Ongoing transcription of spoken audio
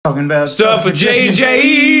Talking about stuff with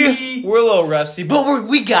J&J. We're a little rusty, but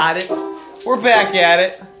we got it. We're back at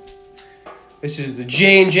it. This is the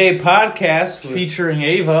J&J podcast featuring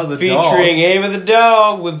Ava the dog. Featuring Ava the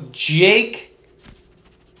dog with Jake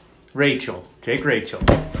Rachel.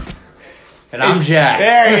 And I'm Jack.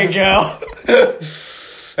 There you go.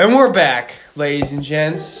 And we're back, ladies and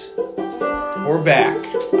gents. We're back.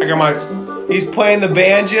 He's playing the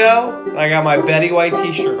banjo, and I got my Betty White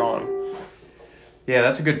t-shirt on. Yeah,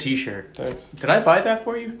 that's a good t-shirt. Thanks. Did I buy that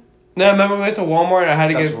for you? No, remember we went to Walmart and I had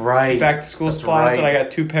to get back to school supplies and I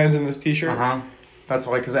got 2 pens in this t-shirt? Uh-huh. That's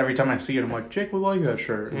why, because every time I see it, I'm like, Jake would like that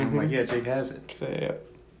shirt. And I'm like, yeah, Jake has it. So, yeah.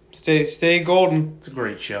 Stay golden. It's a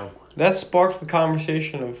great show. That sparked the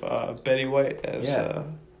conversation of Betty White as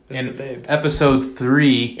the babe. Episode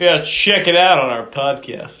 3. Yeah, check it out on our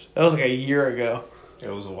podcast. That was like a year ago.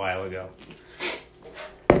 It was a while ago.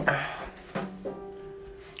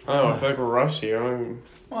 I don't know, I feel like we're rusty.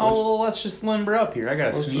 Well, let's just limber up here. I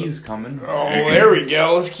got a sneeze coming. Oh, there we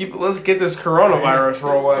go. Let's get this coronavirus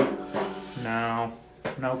rolling. No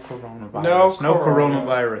coronavirus. No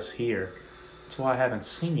coronavirus here. That's why I haven't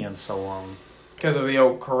seen you in so long. Because of the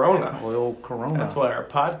old corona. The old corona. That's why our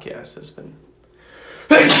podcast has been...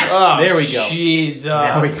 there we go. Jeez.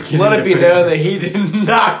 Let it be known that he did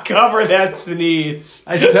not cover that sneeze.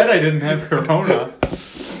 I said I didn't have corona.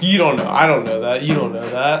 You don't know. I don't know that. You don't know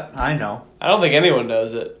that. I know. I don't think anyone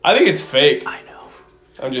knows it. I think it's fake. I know.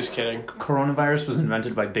 I'm just kidding. Coronavirus was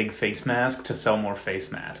invented by Big Face Mask to sell more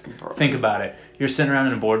face masks. Think about it. You're sitting around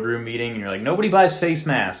in a boardroom meeting and you're like, nobody buys face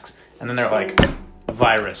masks. And then they're like,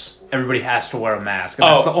 virus. Everybody has to wear a mask. And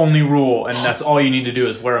that's the only rule. And that's all you need to do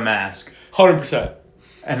is wear a mask. 100%.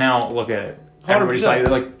 And now look at it. Everybody's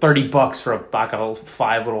like $30 for a box of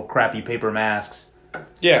 5 little crappy paper masks.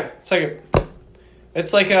 Yeah,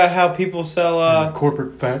 it's like how people sell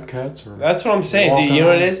corporate fat cats. That's what I'm saying, dude. You know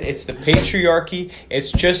what it is? It's the patriarchy.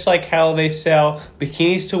 It's just like how they sell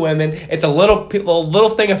bikinis to women. It's a little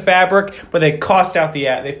thing of fabric, but they cost out the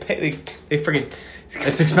ad. They freaking.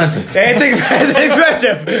 It's expensive. It's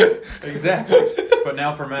expensive. Exactly. But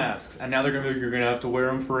now for masks, and now they're gonna be like, you're gonna have to wear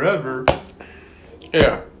them forever.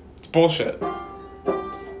 Yeah, it's bullshit.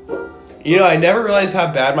 You know, I never realized how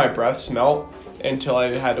bad my breath smelled until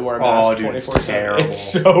I had to wear a mask 24/7. It's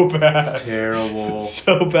so bad. It's terrible. It's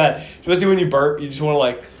so bad. Especially when you burp, you just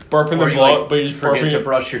want to burp in the blood, but you just forget to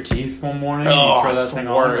brush your teeth one morning. Oh, you throw that thing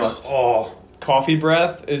on. Coffee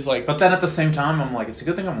breath is like. But then at the same time, I'm like, it's a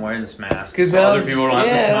good thing I'm wearing this mask because other people don't have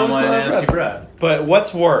to smell my nasty breath. But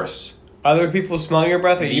what's worse? Other people smelling your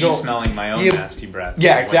breath, and you don't smelling my own nasty breath.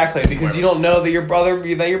 Yeah, exactly. Because you don't know that your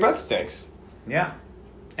breath stinks. Yeah,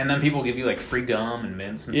 and then people give you like free gum and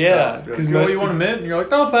mints and stuff. Yeah, because like, you want a mint, and you're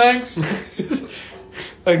like, no, thanks.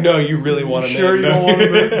 Like, no, you really want a mint. Sure, you don't want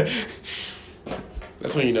a mint.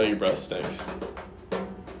 That's when you know your breath stinks.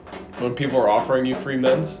 When people are offering you free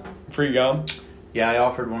mints, free gum. Yeah, I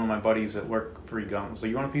offered one of my buddies at work free gum. I was like,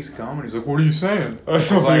 you want a piece of gum? And he's like, what are you saying? I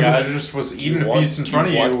was like, I just was eating a piece in front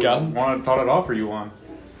of you. I thought I'd offer you one.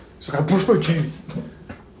 He's like, I brushed my teeth.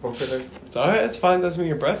 It's alright, it's fine. Doesn't mean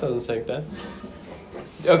your breath doesn't stink then.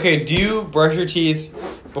 Okay, do you brush your teeth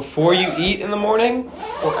before you eat in the morning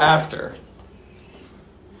or after?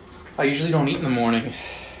 I usually don't eat in the morning.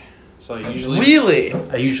 So I usually... Really?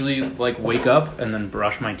 I usually, wake up and then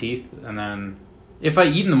brush my teeth. And then... If I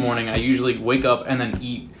eat in the morning, I usually wake up and then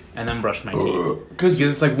eat and then brush my teeth. Because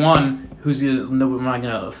it's like, one, I'm not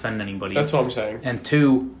going to offend anybody. That's what I'm saying. And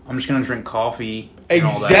two, I'm just going to drink coffee. Exactly. And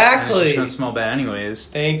it's just going to smell bad anyways.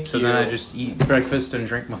 Thank you. So then I just eat breakfast and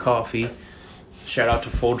drink my coffee. Shout out to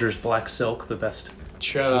Folgers Black Silk, the best.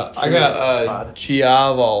 Shout out. I got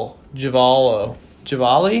Giavalia? Javalia?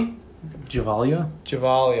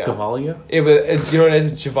 Yeah, but you know what it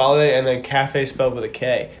is? It's Javalia and then cafe spelled with a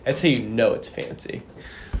K. That's how you know it's fancy.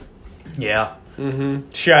 Yeah. Mm-hmm.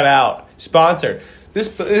 Shout out. Sponsored. This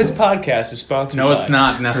podcast is sponsored by... No, it's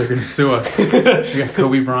not. Now they're going to sue us. We got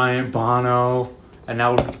Kobe Bryant, Bono, and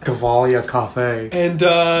now Javalia Cafe. And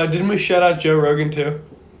didn't we shout out Joe Rogan too?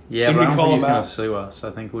 Yeah, but I don't think he's going to sue us.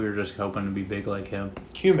 I think we were just hoping to be big like him.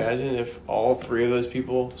 Can you imagine if all 3 of those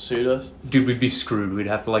people sued us? Dude, we'd be screwed. We'd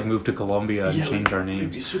have to move to Colombia and change our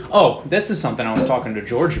names. Oh, this is something I was talking to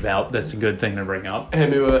George about. That's a good thing to bring up.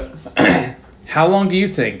 Hit me with it. How long do you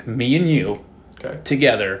think me and you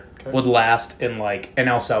together would last in an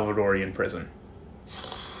El Salvadorian prison?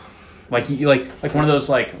 Like one of those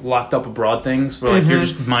locked up abroad things where you're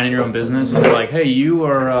just minding your own business and they're like, hey,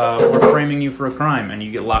 we're framing you for a crime, and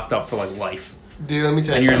you get locked up for life. Dude, let me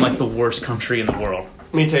tell you. And you're in the worst country in the world.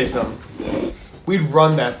 Let me tell you something. We'd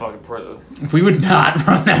run that fucking prison. We would not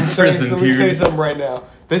run that prison, dude. Let me tell you something right now.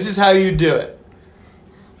 This is how you do it.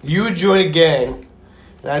 You would join a gang,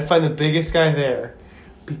 and I'd find the biggest guy there,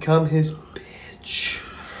 become his bitch,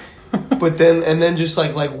 but then just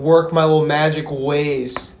like work my little magic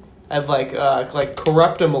ways. I'd like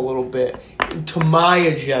corrupt him a little bit to my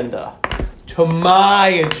agenda. So you're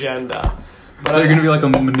gonna be like a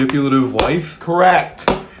manipulative wife? Correct.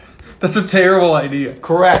 That's a terrible idea.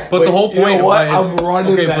 Correct. But the whole point, you know what? is, I'm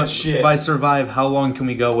running that shit. By survive, how long can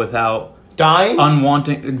we go without dying,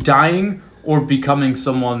 dying, or becoming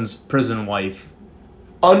someone's prison wife?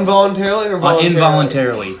 Involuntarily or voluntarily?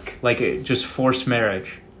 Involuntarily, like just forced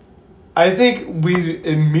marriage. I think we'd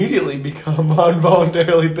immediately become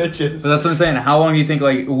involuntarily bitches. But that's what I'm saying. How long do you think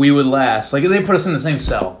like we would last? Like if they put us in the same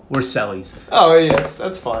cell, we're cellies. Oh yes,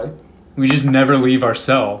 that's fine. We just never leave our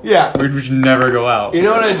cell. Yeah. We'd just never go out. You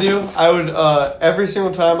know what I'd do? I would, every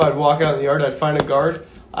single time I'd walk out in the yard, I'd find a guard,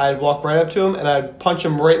 I'd walk right up to him, and I'd punch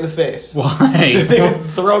him right in the face. Why? So they would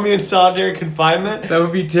throw me in solitary confinement. That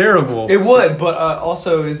would be terrible. It would, but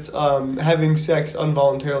also having sex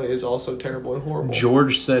involuntarily is also terrible and horrible.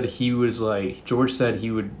 George said he would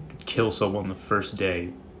kill someone the first day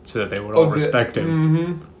so that they would all respect him.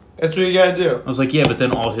 Mm-hmm. That's what you gotta do. I was like, yeah, but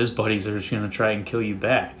then all his buddies are just gonna try and kill you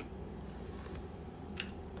back.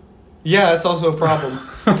 Yeah, that's also a problem.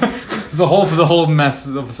 the whole mess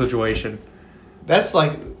of the situation. That's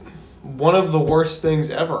like one of the worst things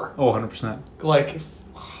ever. Oh, 100%. Like,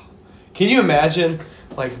 can you imagine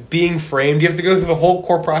like being framed? You have to go through the whole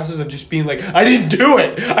court process of just being like, I didn't do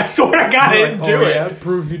it. I swear to God, I didn't do it. Yeah,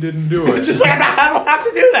 prove you didn't do it. It's just like, I don't have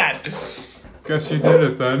to do that. Guess you did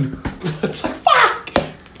it then. It's like, fuck.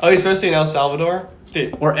 Oh, especially in El Salvador,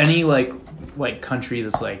 dude. Or any like country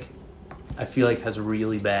that's like, I feel like has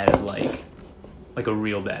really bad like a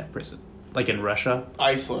real bad prison. Like in Russia.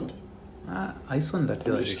 Iceland. Iceland, I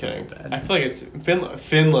feel like just kidding. Bad. I feel like it's Finland.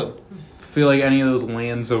 I feel like any of those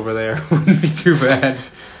lands over there wouldn't be too bad.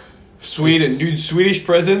 Sweden, dude. Swedish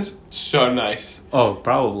prisons, so nice. Oh,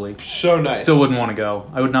 probably. So nice. Still wouldn't want to go.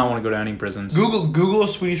 I would not want to go to any prisons. Google a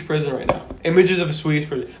Swedish prison right now. Images of a Swedish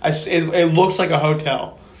prison. It looks like a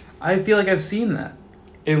hotel. I feel like I've seen that.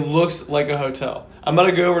 It looks like a hotel. I'm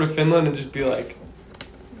gonna go over to Finland and just be like,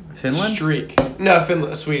 Finland? Streak. No,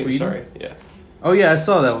 Finland. Sweden? Sorry. Yeah. Oh yeah, I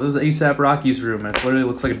saw that. It was ASAP Rocky's room. It literally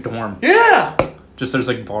looks like a dorm. Yeah. Just there's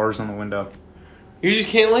like bars on the window. You just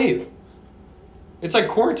can't leave. It's like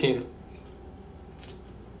quarantine.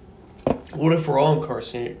 What if we're all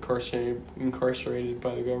incarcerated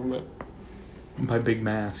by the government? By Big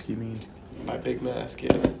Mask, you mean? By Big Mask,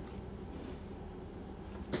 yeah.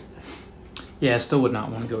 Yeah, I still would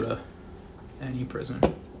not want to go to any prison.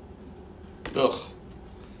 Ugh.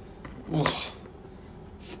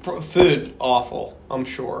 Food, awful, I'm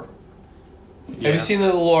sure. Yeah. Have you seen the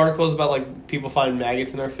little articles about like people finding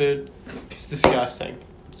maggots in their food? It's disgusting.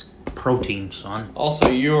 It's protein, son. Also,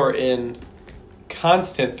 you are in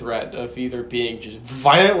constant threat of either being just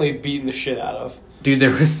violently beaten the shit out of. Dude,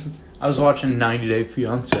 I was watching 90 Day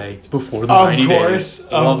Fiancé before the 90 days.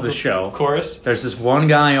 I love the show. Of course. There's this one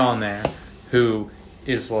guy on there who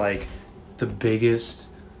is like the biggest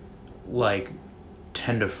like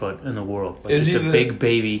tenderfoot in the world. Like is just he a big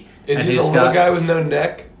baby. Is he the little guy with no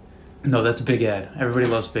neck? No, that's Big Ed. Everybody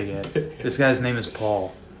loves Big Ed. This guy's name is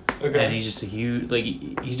Paul. Okay. And he's just a huge, like,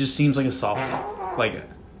 he just seems like a softie. Like,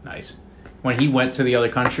 nice. When he went to the other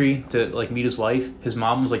country to, like, meet his wife, his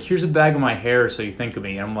mom was like, here's a bag of my hair so you think of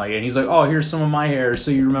me. And I'm like, and he's like, oh, here's some of my hair so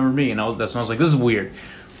you remember me. And that's when I was like, this is weird.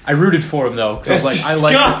 I rooted for him, though. Because I was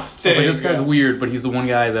like, this guy's weird, but he's the one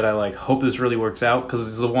guy that I, like, hope this really works out. Because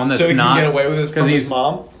he's the one that's not. So he can get away with this from his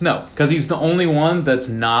mom? No, because he's the only one that's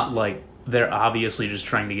not, like, they're obviously just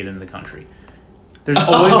trying to get into the country. There's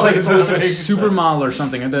always it's always like a supermodel or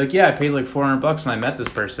something. And they're like, yeah, I paid like $400 and I met this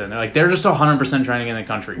person. They're just 100% trying to get in the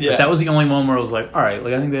country. Yeah. But that was the only one where I was like, all right,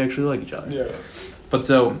 like I think they actually like each other. Yeah. But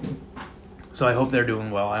so I hope they're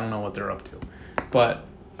doing well. I don't know what they're up to. But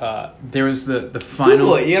there was the final.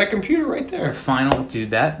 Google it. You got a computer right there. The final,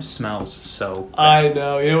 dude, that smells so good. I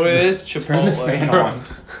know. You know what it is? Chipotle. Turn the fan on.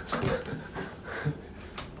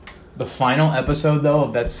 The final episode, though,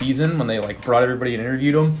 of that season, when they, like, brought everybody and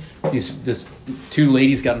interviewed them, this two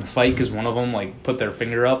ladies got in a fight because one of them, like, put their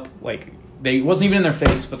finger up. Like, it wasn't even in their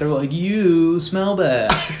face, but they were like, you smell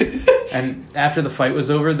bad. And after the fight was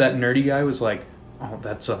over, that nerdy guy was like, oh,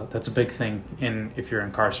 that's a big thing. And if you're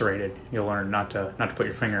incarcerated, you'll learn not to put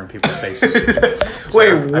your finger in people's faces.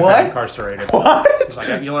 Wait, what? I've been incarcerated. What? It's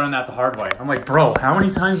like, you learn that the hard way. I'm like, bro, how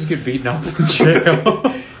many times you get beaten up in jail?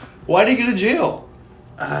 Why did he go to jail?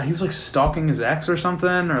 He was like stalking his ex or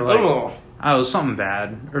something, or like it was something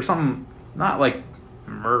bad or something, not like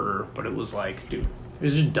murder, but it was like, dude, it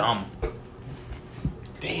was just dumb.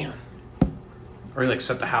 Damn. or he like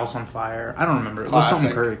set the house on fire. I don't remember. It was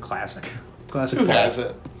something very classic. Classic. Who Paul. has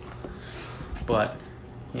it? But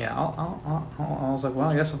yeah, I was like, well,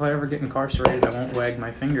 I guess if I ever get incarcerated, I won't wag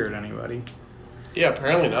my finger at anybody. Yeah,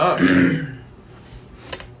 apparently not.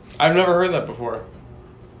 I've never heard that before.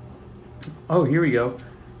 Oh, here we go.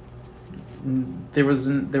 There was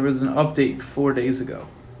an update 4 days ago.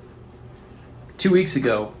 2 weeks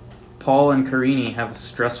ago, Paul and Karini have a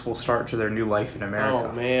stressful start to their new life in America.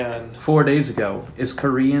 Oh, man. 4 days ago, is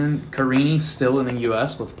Karini still in the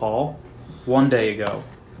U.S. with Paul? 1 day ago,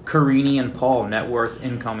 Karini and Paul net worth,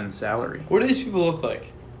 income, and salary. What do these people look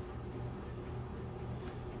like?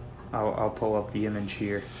 I'll pull up the image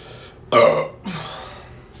here.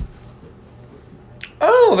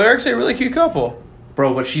 Oh, they're actually a really cute couple.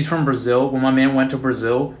 Bro, but she's from Brazil. When my man went to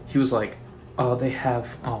Brazil, he was like, "Oh, they have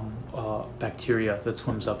bacteria that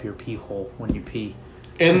swims up your pee hole when you pee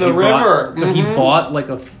in the river." He bought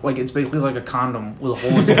it's basically like a condom with a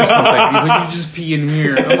hole in it or something. He's like, "You just pee in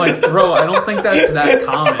here." I'm like, "Bro, I don't think that's that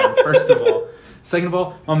common." First of all, second of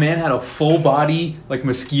all, my man had a full body like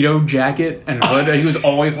mosquito jacket and hood that he was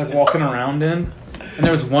always like walking around in. And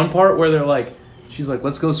there was one part where they're like, she's like,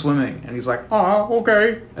 "Let's go swimming," and he's like, "Oh,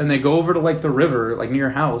 okay." And they go over to like the river, like near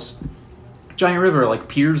your house, giant river, like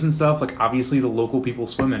piers and stuff. Like obviously the local people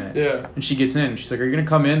swim in it. Yeah. And she gets in. She's like, "Are you gonna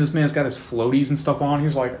come in?" This man's got his floaties and stuff on.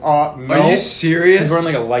 He's like, no. Are you serious? He's wearing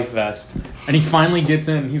like a life vest, and he finally gets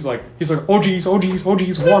in. He's like, "Oh geez,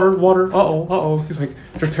 water. Uh-oh. He's like,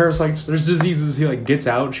 "There's parasites, there's diseases." He like gets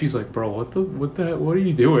out. She's like, "Bro, what are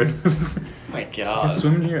you doing?" My God. I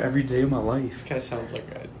swim here every day of my life. This guy sounds like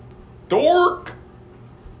a dork.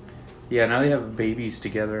 Yeah, now they have babies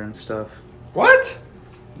together and stuff. What?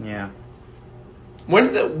 Yeah.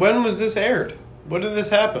 When was this aired? When did this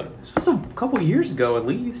happen? This was a couple years ago, at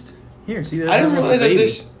least. Here, see, I didn't realize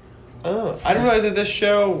that this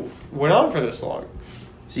show went on for this long.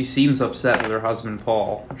 She seems upset with her husband,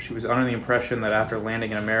 Paul. She was under the impression that after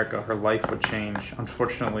landing in America, her life would change.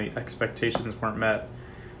 Unfortunately, expectations weren't met.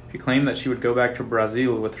 She claimed that she would go back to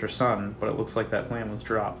Brazil with her son, but it looks like that plan was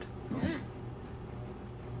dropped.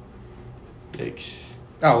 Yikes.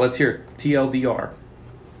 Oh, let's hear TLDR.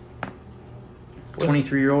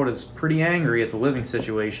 23-year-old is pretty angry at the living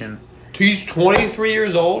situation. He's 23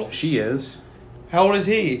 years old? She is. How old is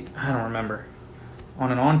he? I don't remember.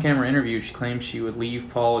 On an on-camera interview, she claimed she would leave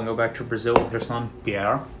Paul and go back to Brazil with her son,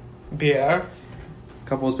 Pierre. Pierre? The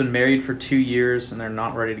couple has been married for 2 years, and they're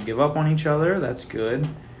not ready to give up on each other. That's good.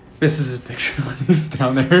 This is his picture when he's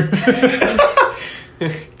down there.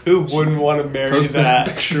 Who wouldn't want to marry Posted that?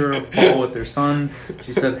 a picture of Paul with their son.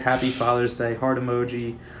 She said, "Happy Father's Day," heart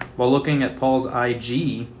emoji. While looking at Paul's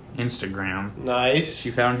IG, Instagram, nice, she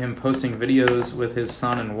found him posting videos with his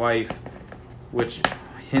son and wife, which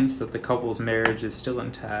hints that the couple's marriage is still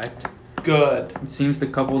intact. Good. It seems the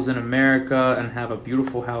couple's in America and have a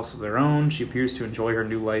beautiful house of their own. She appears to enjoy her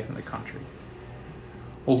new life in the country.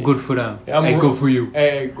 Oh, good for them. Yeah, hey, good for you.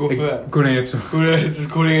 Hey, good for them. Good answer.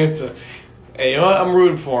 Good answer. Hey, you know what? I'm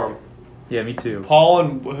rooting for him. Yeah, me too. Paul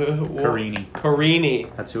and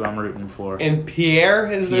Karini. That's who I'm rooting for. And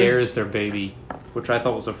Pierre is their baby, which I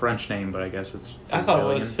thought was a French name, but I guess it's Brazilian. I thought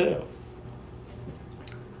it was too.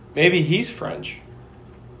 Maybe he's French.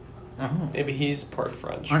 Oh. Maybe he's part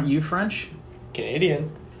French. Aren't you French?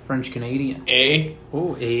 Canadian. French Canadian. A.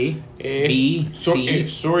 Oh, A. B. C.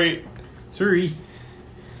 Sorry.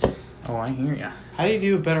 Oh, I hear ya. How do you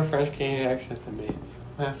do a better French Canadian accent than me?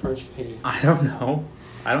 I'm French Canadian. I don't know.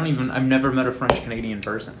 I've never met a French Canadian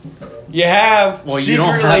person. You have. Well, you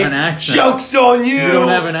don't have an accent. Joke's on you. You don't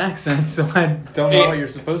have an accent, so I don't know what you're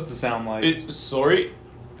supposed to sound like. Sorry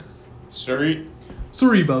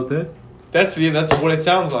about that. That's what it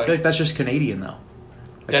sounds like. I feel like that's just Canadian, though.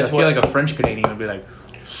 I feel like a French Canadian would be like,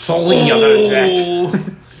 "Sorry about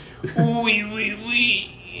that." Oui.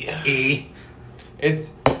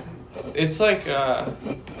 It's like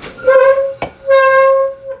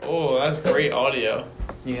oh, that's great audio.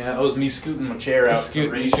 Yeah, that was me scooting my chair out to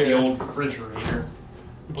raise the old refrigerator.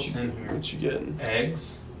 What's in here? What you getting?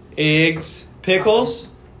 Eggs. Pickles.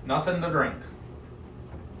 Nothing to drink.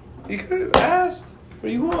 You could have asked. What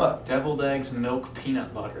do you want? Deviled eggs, milk,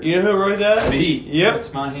 peanut butter. You know who wrote that? Me. Yep.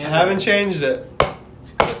 That's my hand. I haven't changed it.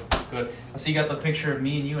 It's good. It's good. I see you got the picture of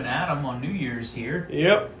me and you and Adam on New Year's here.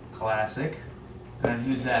 Yep. Classic. And then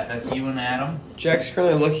who's that? That's you and Adam? Jack's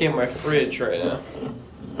currently looking at my fridge right now.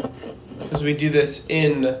 Because we do this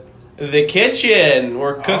in the kitchen.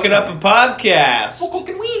 We're cooking up a podcast. We're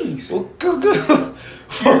cooking weenies. You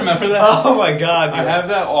remember that? Oh my God. I have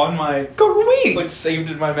that on my... Cooking weenies. It's like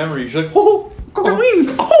saved in my memory. You're like, oh, cooking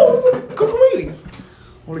weenies. Oh, cooking weenies.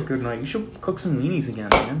 What a good night. You should cook some weenies again,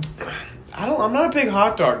 man. I'm not a big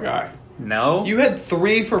hot dog guy. No? You had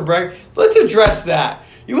 3 for breakfast. Let's address that.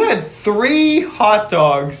 You had 3 hot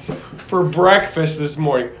dogs for breakfast this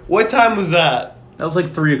morning. What time was that? That was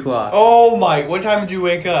like 3 o'clock. Oh my, what time did you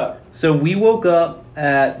wake up? So we woke up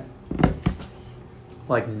at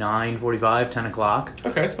like 9:45, 10 o'clock.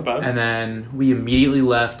 Okay, it's not bad. And then we immediately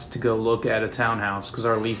left to go look at a townhouse because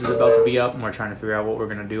our lease is about to be up and we're trying to figure out what we're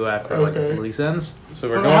going to do after like, the lease ends. So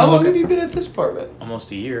we're going How long have you been at this apartment?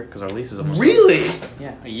 Almost a year because our lease is almost Really? up.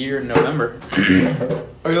 Yeah, a year in November.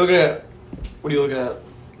 Are you looking at... What are you looking at?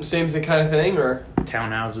 The same kind of thing, or...?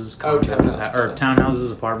 Townhouses, condos,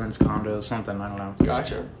 townhouses, apartments, condos, something, I don't know.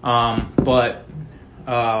 Gotcha.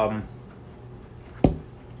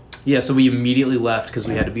 Yeah, so we immediately left because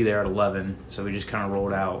we had to be there at 11, so we just kind of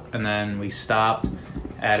rolled out. And then we stopped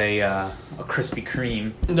at a Krispy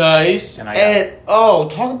Kreme. Nice.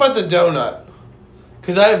 Talk about the donut.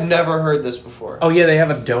 Because I have never heard this before. Oh, yeah, they have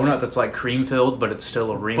a donut that's like cream-filled, but it's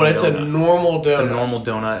still a ring donut. But it's a normal donut. It's a normal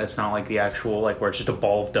donut. It's not like the actual, like, where it's just a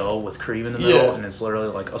ball of dough with cream in the middle, and it's literally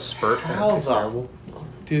like a spurt. How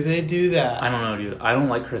do they do that? I don't know, dude. I don't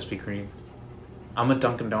like Krispy Kreme. I'm a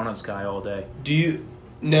Dunkin' Donuts guy all day.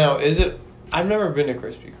 Now, is it... I've never been to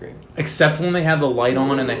Krispy Kreme. Except when they have the light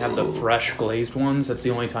on and they have the fresh glazed ones. That's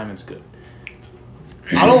the only time it's good.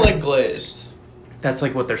 I don't like glazed. That's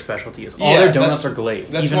like what their specialty is. All their donuts are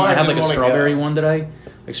glazed. That's Even why I had like a strawberry one today.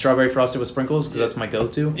 Like strawberry frosted with sprinkles because that's my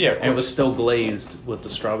go-to. Yeah, and it was still glazed with the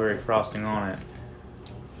strawberry frosting on it.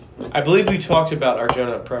 I believe we talked about our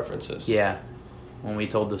donut preferences. Yeah. When we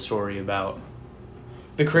told the story about...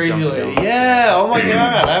 The crazy lady. Yeah, oh my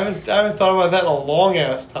god. I haven't thought about that in a long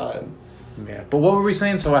ass time. Yeah, but what were we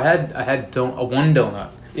saying? So I had one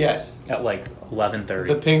donut. Yes. At like 11:30.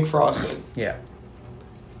 The pink frosting. Yeah.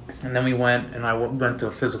 And then we went, and I went to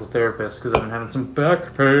a physical therapist because I've been having some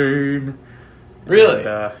back pain. Really?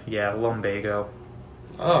 And, yeah, lumbago.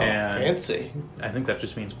 Oh, fancy. I think that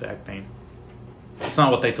just means back pain. It's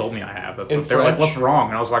not what they told me I have. They were like, "What's wrong?"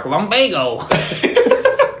 And I was like, "Lumbago."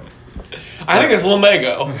 I think it's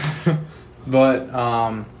lumbago.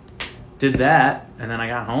 But did that, and then I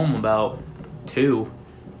got home about 2,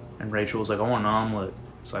 and Rachel was like, "I want an omelet."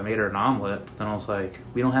 So I made her an omelet. But then I was like,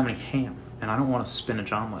 "We don't have any ham, and I don't want a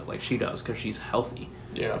spinach omelet like she does because she's healthy."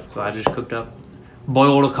 Yeah. So I just cooked up,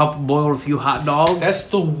 boiled a few hot dogs. That's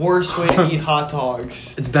the worst way to eat hot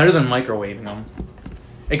dogs. It's better than microwaving them.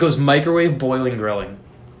 It goes microwave, boiling, grilling.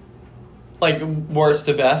 Like worst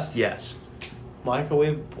to best? Yes.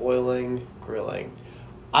 Microwave, boiling, grilling.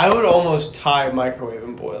 I would almost tie microwave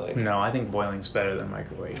and boiling. No, I think boiling's better than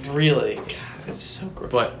microwave. Really? God, it's so gross.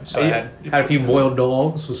 But so I had a few boiled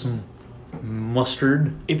dogs with some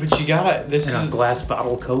mustard. Yeah, but you gotta a glass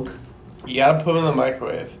bottle of Coke. You gotta put them in the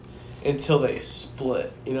microwave until they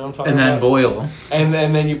split. You know what I'm talking about? And then boil them. And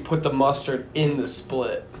then you put the mustard in the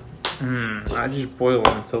split. I just boil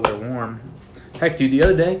them until they're warm. Heck, dude, the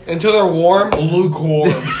other day... Until they're warm, lukewarm.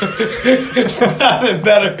 It's nothing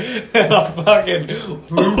better than a fucking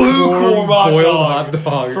lukewarm hot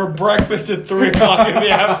dog for breakfast at 3 o'clock in the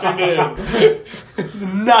afternoon. There's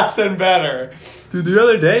nothing better. Dude, the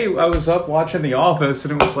other day, I was up watching The Office,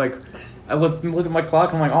 and it was like... I looked at my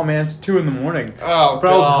clock, and I'm like, oh man, it's 2 in the morning. Oh, but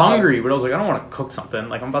God. I was hungry, but I was like, I don't want to cook something.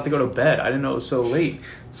 Like, I'm about to go to bed. I didn't know it was so late.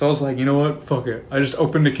 So I was like, you know what? Fuck it. I just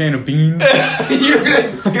opened a can of beans. You're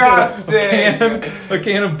disgusting. a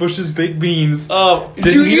can of Bush's baked beans. Oh,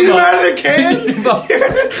 did you eat them out of the can? You're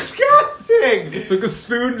disgusting. Took a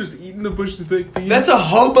spoon, just eating the Bush's baked beans. That's a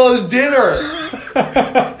hobo's dinner.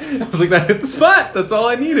 I was like, that hit the spot. That's all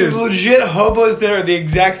I needed. Legit hobo's dinner at the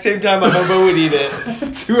exact same time a hobo would eat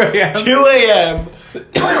it. 2 a.m. 2 a.m.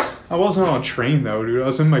 I wasn't on a train, though, dude. I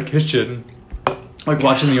was in my kitchen. Like,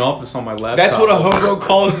 watching The Office on my laptop. That's what a hobo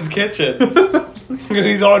calls his kitchen.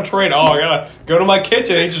 He's on a train. Oh, I gotta go to my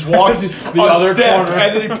kitchen. He just walks the other step, corner.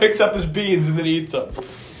 And then he picks up his beans and then he eats them.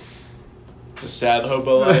 It's a sad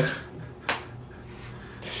hobo life.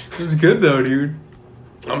 It was good, though, dude.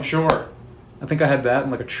 I'm sure. I think I had that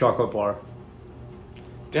and, like, a chocolate bar.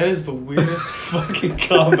 That is the weirdest fucking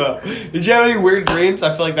combo. Did you have any weird dreams?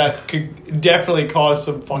 I feel like that could definitely cause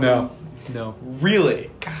some fucking... No.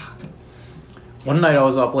 Really? God. One night I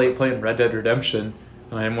was up late playing Red Dead Redemption,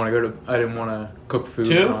 and I didn't want to cook food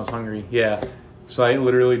when I was hungry. Yeah. So I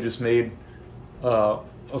literally just made a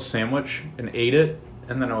sandwich and ate it,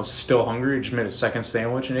 and then I was still hungry. Just made a second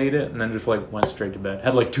sandwich and ate it, and then just like went straight to bed.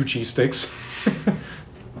 Had like 2 cheese sticks.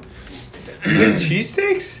 Cheese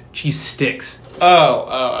steaks? Cheese sticks.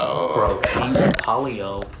 Oh. Bro, cheese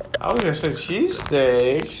polio. I was gonna say cheese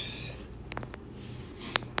steaks.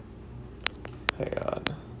 Hang on.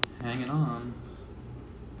 Hanging on.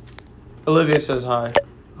 Olivia says hi.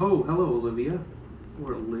 Oh, hello, Olivia.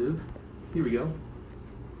 Or Liv. Here we go.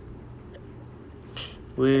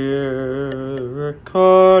 We're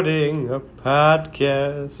recording a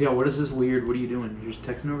podcast. Yeah, what is this weird? What are you doing? You're just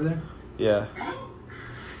texting over there? Yeah.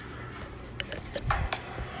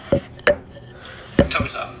 Tell me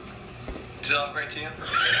something. Does it look great to you?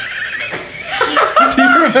 Do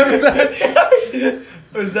you remember that?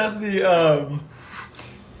 Was that the,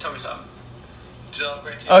 Tell me something. Does it look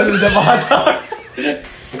great to you? Oh, the double hot dogs?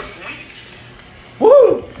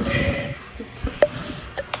 Woo!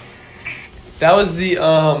 That was the,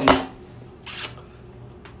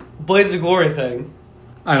 Blades of Glory thing.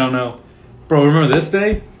 I don't know. Bro, remember this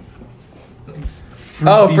day?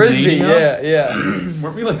 Frisbee, Mania? yeah.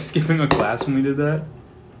 Weren't we, like, skipping a class when we did that?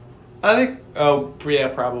 I think, yeah,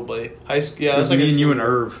 probably. High school, yeah. It was like me and you and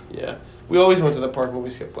Irv. Yeah. We always went to the park when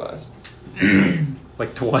we skipped class.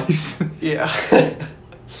 Like, twice? Yeah.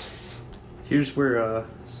 Here's where a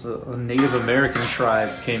Native American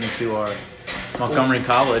tribe came to our Montgomery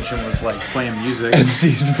College and was, like, playing music.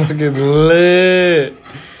 MC's fucking lit.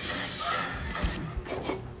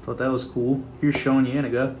 Thought that was cool. Here's showing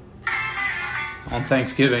Yanniga on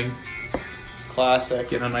Thanksgiving. Classic.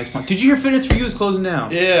 Getting a nice punch. Did you hear Fitness for You is closing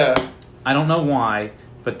down? Yeah. I don't know why,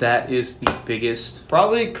 but that is the biggest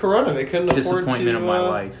Probably Corona. They couldn't afford to disappointment of my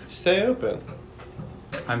life. stay open.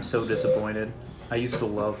 I'm so disappointed. I used to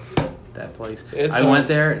love that place. It's I went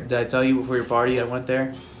there. Did I tell you before your party I went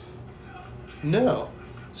there? No.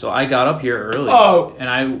 So I got up here early. Oh. And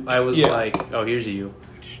I was like, oh, here's you.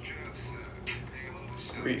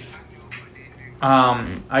 Grief.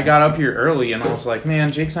 I got up here early and I was like,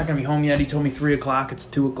 man, Jake's not going to be home yet. He told me 3 o'clock. It's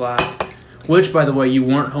 2 o'clock. Which, by the way, you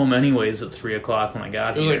weren't home anyways at 3 o'clock when I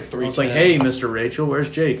got here. It was like 3:10. I was like, hey, Mr. Rachel, where's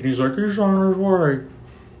Jake? And he's like, he's on his way.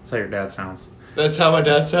 That's how your dad sounds. That's how my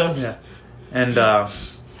dad sounds? Yeah. And,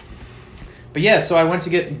 but yeah, so I went to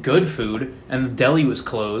get good food, and the deli was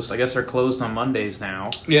closed. I guess they're closed on Mondays now.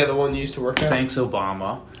 Yeah, the one you used to work at? Thanks,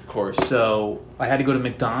 Obama. Of course. So I had to go to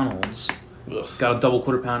McDonald's. Ugh. Got a double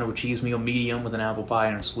quarter pounder with cheese meal medium with an apple pie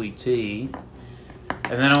and a sweet tea.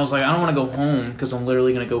 And then I was like, I don't want to go home because I'm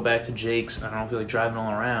literally going to go back to Jake's. And I don't feel like driving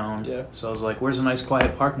all around. Yeah. So I was like, where's a nice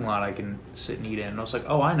quiet parking lot I can sit and eat in? And I was like,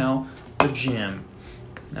 oh, I know. The gym.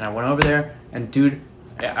 And I went over there. And, dude,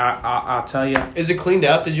 I'll tell you. Is it cleaned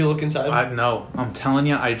out? Did you look inside? No. I'm telling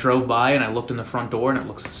you, I drove by and I looked in the front door and it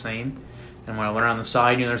looks the same. And when I went around the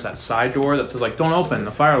side, there's that side door that says, like, don't open.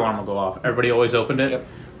 The fire alarm will go off. Everybody always opened it. Yep.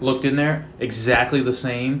 Looked in there, exactly the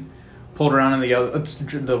same. Pulled around in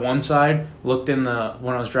the one side. Looked in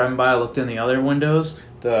when I was driving by, I looked in the other windows.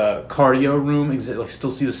 The cardio room,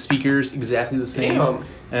 still see the speakers, exactly the same. Damn.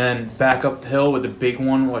 And back up the hill with the big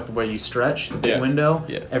one, like where you stretch, the big window.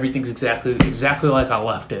 Yeah. Everything's exactly like I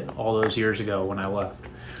left it all those years ago when I left.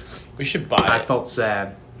 We should buy it. I felt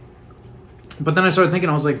sad. But then I started thinking,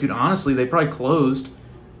 I was like, dude, honestly, they probably closed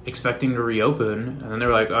expecting to reopen, and then they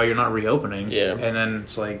were like, oh, you're not reopening. Yeah. And then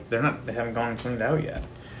it's like, they haven't gone and cleaned out yet.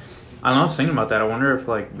 I don't know, I was thinking about that. I wonder if,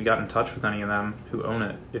 like, we got in touch with any of them who own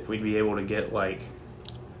it, if we'd be able to get, like,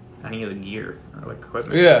 any of the gear or, like,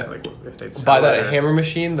 equipment. Yeah. Like, if they'd buy that a hammer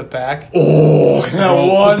machine, the back. Oh, that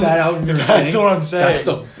one. Put that out in your That's thing. what I'm saying. That's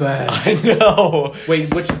the best. I know. Wait,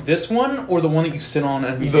 this one or the one that you sit on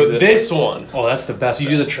and you do this one. Oh, that's the best. You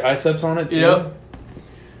do the triceps on it, too? Yep.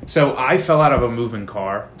 So I fell out of a moving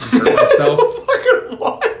car and hurt myself. Fucking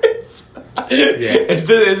what? Yeah. Is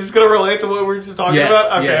this going to relate to what we were just talking Yes,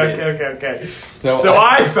 about? yeah, Okay. So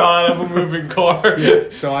I fell out of a moving car. Yeah.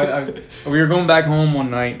 So we were going back home one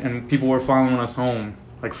night and people were following us home,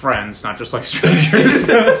 like friends, not just like strangers.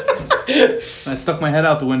 I stuck my head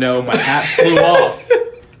out the window and my hat flew off.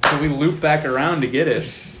 So we looped back around to get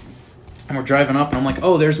it. And we're driving up and I'm like,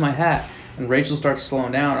 oh, there's my hat. And Rachel starts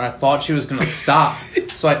slowing down, and I thought she was going to stop.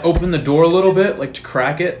 So I opened the door a little bit, like to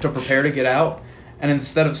crack it, to prepare to get out. And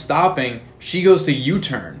instead of stopping, she goes to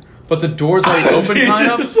U-turn. But the door's like open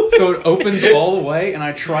kind of, so it opens all the way. And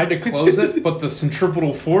I tried to close it, but the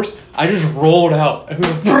centripetal force, I just rolled out. And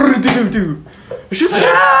she was like,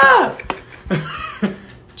 ah!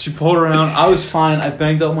 She pulled around. I was fine. I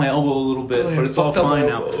banged up my elbow a little bit, but it's all fine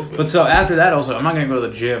now. But so after that, I was like, I'm not going to go to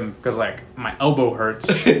the gym because, like, my elbow hurts.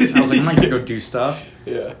 And I was like, I'm not going to go do stuff.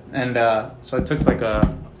 Yeah. And so I took, like,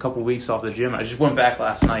 a couple weeks off the gym. I just went back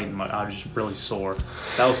last night, and I was just really sore.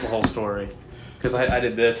 That was the whole story. Because I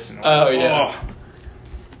did this. And I was like, yeah. Oh.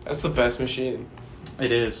 That's the best machine.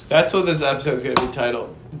 It is. That's what this episode is going to be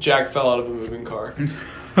titled. Jack fell out of a moving car.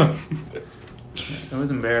 It was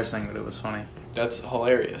embarrassing, but it was funny. That's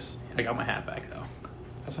hilarious. I got my hat back, though.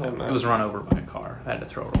 That's all that matters. It was run over by a car. I had to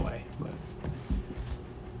throw it away. But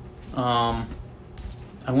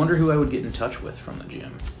I wonder who I would get in touch with from the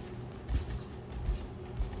gym.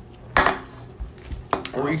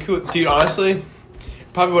 Or you could, dude, honestly,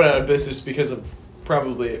 probably went out of business because of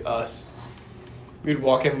probably us. We'd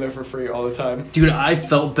walk in there for free all the time. Dude, I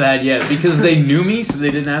felt bad, because they knew me, so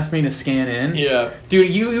they didn't ask me to scan in. Yeah.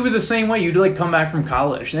 Dude, you were the same way. You'd, like, come back from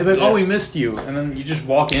college. And they'd be like, oh, we missed you. And then you just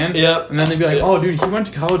walk in. Yep. And then they'd be like, oh, dude, he went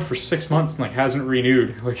to college for 6 months and, like, hasn't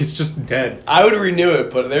renewed. Like, it's just dead. I would renew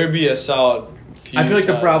it, but there would be a solid few I feel like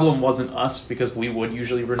times. the problem wasn't us, because we would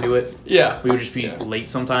usually renew it. Yeah. We would just be late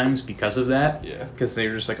sometimes because of that. Yeah. Because they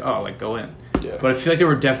were just like, oh, like, go in. Yeah. But I feel like there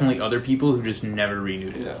were definitely other people who just never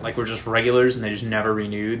renewed it. Yeah. Like, we're just regulars and they just never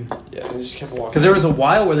renewed. Yeah, they just kept walking. Because there was a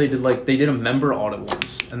while where they did a member audit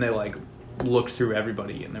once, and they, like, looked through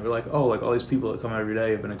everybody, and they were like, oh, like, all these people that come every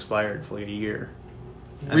day have been expired for, like, a year.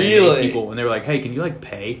 And Really? And they were like, hey, can you, like,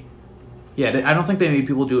 pay? Yeah, I don't think they made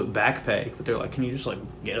people do it back pay, but they're like, can you just, like,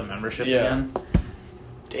 get a membership again?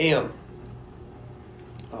 Damn.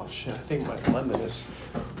 Oh, shit, I think my lemon is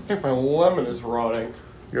rotting.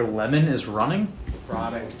 Your lemon is running?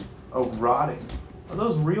 Rotting. Oh, rotting. Are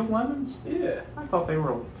those real lemons? Yeah. I thought they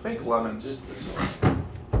were fake lemons. Just this one.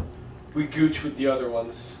 We gooch with the other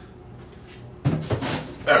ones.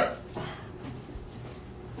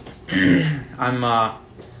 I'm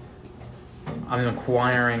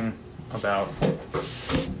inquiring about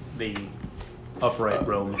the upright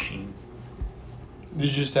row machine. Did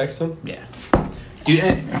you just text him? Yeah. Dude,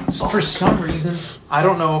 and for some reason, I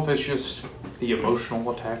don't know if it's just the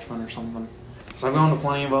emotional attachment or something. So I've gone to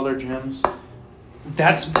plenty of other gyms.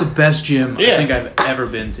 That's the best gym I think I've ever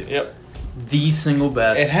been to. Yep. The single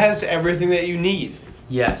best. It has everything that you need.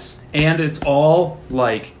 Yes. And it's all,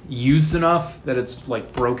 like, used enough that it's,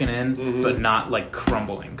 like, broken in, but not, like,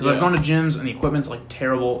 crumbling. Because I've gone to gyms and the equipment's, like,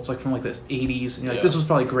 terrible. It's, like, from, like, the 80s. And you're like, this was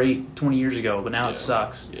probably great 20 years ago, but now it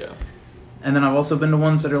sucks. Yeah. And then I've also been to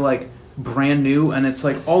ones that are, like, brand new, and it's,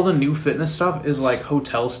 like, all the new fitness stuff is, like,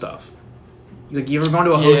 hotel stuff. Like, you ever gone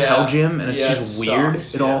to a hotel gym and it's just weird?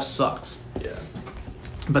 It all sucks. Yeah.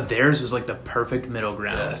 But theirs was, like, the perfect middle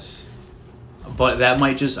ground. Yes. But I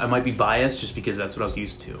might be biased just because that's what I was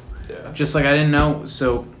used to. Yeah. Just like I didn't know,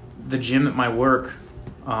 so the gym at my work,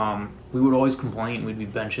 we would always complain. We'd be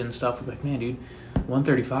benching stuff. We'd be like, man, dude,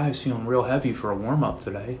 135 is feeling real heavy for a warm-up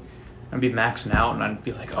today. I'd be maxing out, and I'd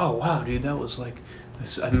be like, oh, wow, dude, that was like,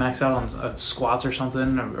 I'd max out on squats or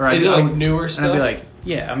something. Or is it like newer stuff? And I'd be like,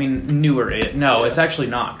 yeah, I mean, newer. No, it's actually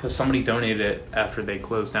not, because somebody donated it after they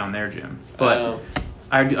closed down their gym. But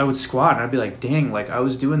I would squat, and I'd be like, dang, like, I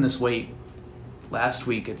was doing this weight last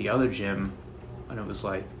week at the other gym, and it was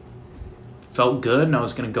like, felt good, and I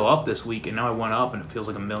was going to go up this week, and now I went up, and it feels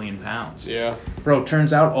like 1,000,000 pounds. Yeah. Bro,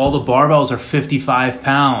 turns out all the barbells are 55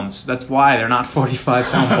 pounds. That's why they're not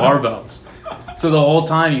 45-pound barbells. So the whole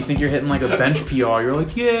time you think you're hitting like a bench PR, you're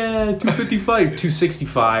like, yeah, 255,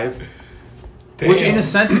 265. Damn. Which in a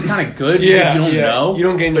sense is kind of good because you don't know. You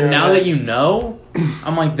don't gain But now that you know,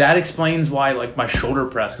 I'm like, that explains why, like, my shoulder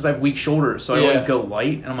press, because I have weak shoulders, so I always go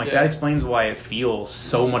light, and I'm like, that explains why it feels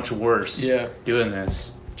so much worse doing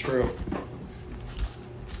this. True.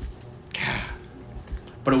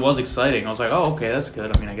 But it was exciting. I was like, oh, okay, that's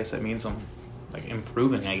good. I mean, I guess that means I'm, like,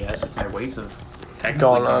 improving, I guess. My weights have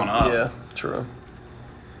technically gone up. Yeah, true.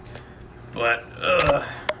 But,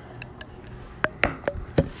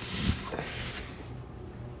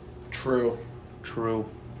 True.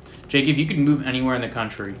 Jake, if you could move anywhere in the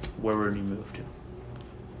country, where would you move to?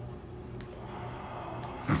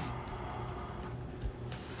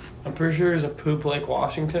 I'm pretty sure there's a Poop Lake,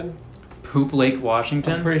 Washington. Poop Lake,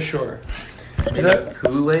 Washington? I'm pretty sure. Is that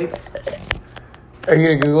Poo Lake? Are you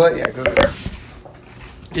gonna Google it? Yeah, Google it.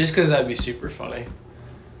 Just because that'd be super funny.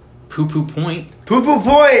 Poo Poo Point. Poo Poo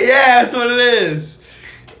Point, yeah, that's what it is.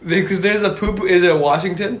 Because there's a Poo Poo. Is it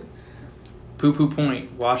Washington? Poo Poo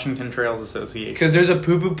Point, Washington Trails Association. Because there's a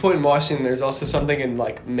Poo Poo Point in Washington. There's also something in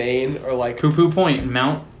like Maine or like Poo Poo Point,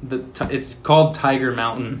 it's called Tiger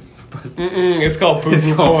Mountain. It's called Poo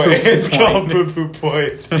Poo Point. It's called Poo Poo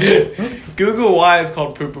Point. Google why it's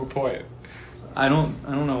called Poo Poo Point. I don't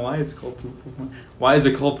know why it's called Poo Poo Point. Why is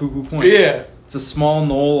it called Poo Poo Point? Yeah. It's a small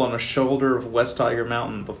knoll on a shoulder of West Tiger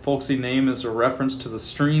Mountain. The folksy name is a reference to the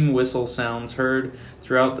stream whistle sounds heard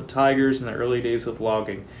throughout the Tigers in the early days of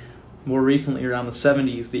logging. More recently, around the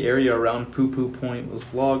 70s, the area around Poo Poo Point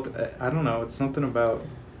was logged. I don't know. It's something about...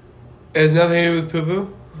 It has nothing to do with Poo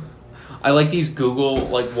Poo? I like these Google,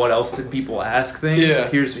 like, what else did people ask things. Yeah.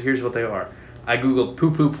 Here's what they are. I Googled Poo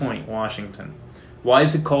Poo Point, Washington. Why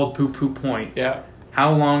is it called Poo Poo Point? Yeah.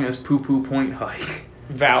 How long is Poo Poo Point hike?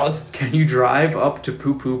 Valid. Can you drive up to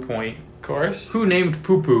Poo Poo Point? Of course. Who named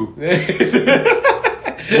Poo Poo?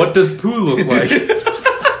 What does poo look like?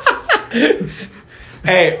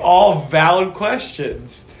 Hey, all valid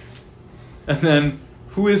questions. And then,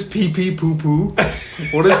 who is pee-pee poo-poo?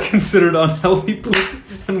 What is considered unhealthy poop?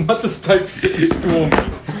 And what does type 6 stool mean?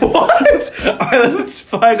 What? Alright, let's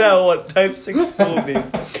find out what type 6 stool means.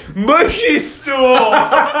 Mushy stool!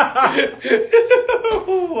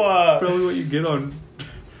 Probably what you get on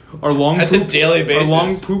our long That's poops. a daily basis. Our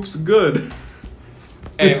long poop's good.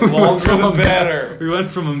 Hey, longer the better. We went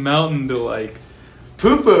from a mountain to like...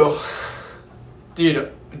 Poo-poo.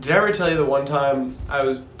 Dude, did I ever tell you the one time I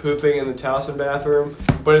was pooping in the Towson bathroom,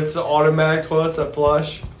 but it's the automatic toilets that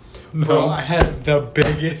flush? No. Bro, I had the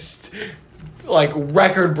biggest, like,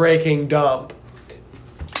 record-breaking dump.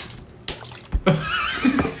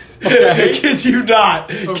 Okay. Kid you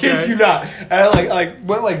not. Okay. Kid you not. And I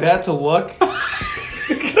went like that to look.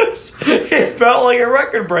 Because it felt like a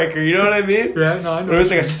record breaker, you know what I mean? Yeah, no, I know. But it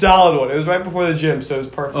was like a solid one. It was right before the gym, so it was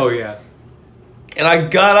perfect. Oh, yeah. And I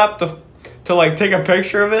got up to like take a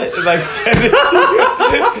picture of it and like send it to you.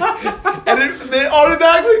 And it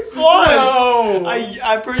automatically flushed. No.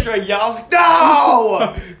 I'm pretty sure I yelled, like,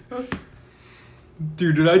 no!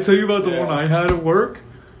 Dude, did I tell you about the Yeah. one I had at work?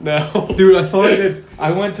 No. Dude, I thought I did.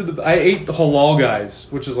 I ate the halal guys,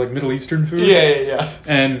 which is like Middle Eastern food. Yeah.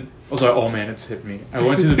 And I was like, oh man, it's hit me. I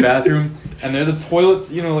went to the bathroom, and they're the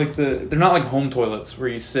toilets, you know, like they're not like home toilets where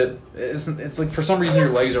you sit. It's like for some reason your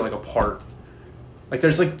legs are like apart. Like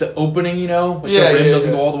there's like the opening, you know, like the rim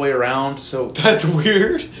doesn't go all the way around. So that's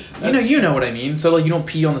weird. You know what I mean. So like you don't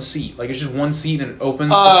pee on the seat. Like it's just one seat and it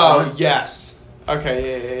opens. Oh the front. yes.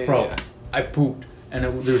 Okay. Yeah. Bro, I pooped. And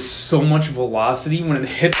there was so much velocity when it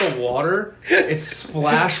hit the water, it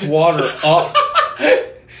splashed water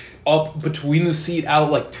up between the seat out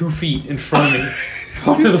like 2 feet in front of me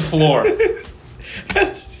onto the floor.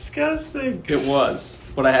 That's disgusting. It was.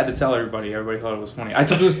 But I had to tell everybody. Everybody thought it was funny. I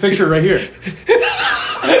took this picture right here of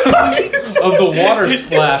the water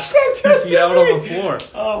splash 2 feet out on the floor.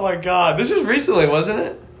 Oh my god. This was recently, wasn't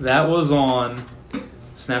it? That was on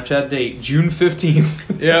Snapchat date, June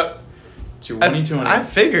 15th. Yep. 2020. I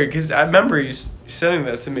figured because I remember you sending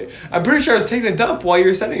that to me. I'm pretty sure I was taking a dump while you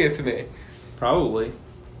were sending it to me. Probably.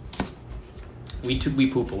 We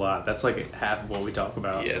poop a lot. That's like half of what we talk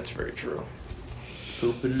about. Yeah, it's very true.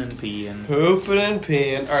 Pooping and peeing. Pooping and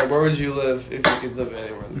peeing. All right, where would you live if you could live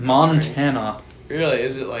anywhere? In the Montana. country? Really?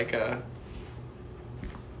 Is it like a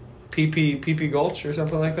PP Gulch or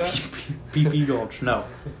something like that? PP Gulch. No,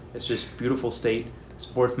 it's just beautiful state.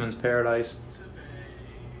 Sportsman's paradise.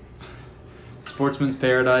 Sportsman's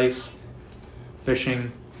paradise.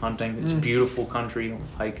 Fishing, hunting. It's beautiful country.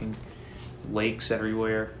 Hiking, lakes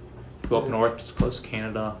everywhere. Go up north, it's close to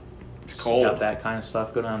Canada. It's cold. Got that kind of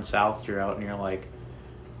stuff. go down south, you're out near like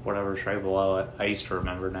whatever's right below it. I used to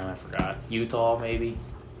remember, now I forgot. Utah, maybe?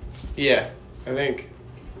 Yeah, I think.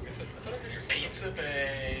 Pizza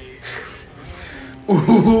Bay.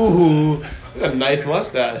 Ooh, a nice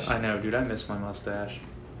mustache. I know, dude. I miss my mustache.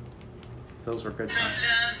 Those were good times.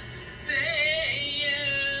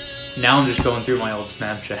 Now I'm just going through my old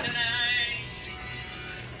Snapchats.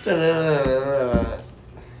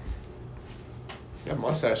 That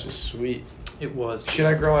mustache is sweet. It was. Should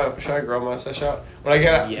I grow a mustache out when I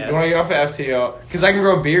get Yes. when I get off the FTO? Because I can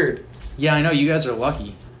grow a beard. Yeah, I know. You guys are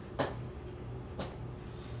lucky.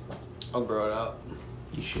 I'll grow it out.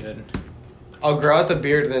 You should. I'll grow out the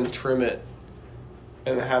beard and then trim it,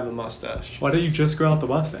 and then have the mustache. Why don't you just grow out the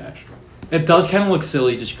mustache? It does kind of look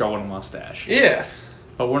silly just growing a mustache. Yeah.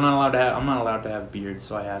 But we're not allowed to have. I'm not allowed to have beards,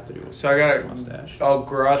 so I have to do it. So I got a mustache. I'll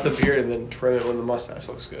grow out the beard and then trim it when the mustache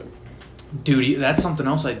looks good. Dude, that's something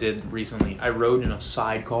else I did recently. I rode in a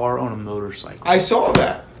sidecar on a motorcycle. I saw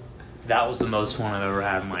that. That was the most fun I've ever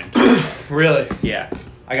had in my entire life. Really? Yeah.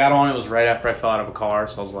 I got on, it was right after I fell out of a car,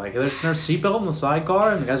 so I was like, there's no seatbelt in the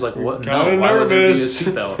sidecar? And the guy's like, what? No, Kinda why would there be a nervous.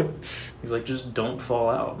 seatbelt? He's like, just don't fall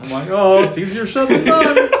out. I'm like, oh, it's easier said than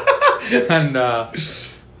done. And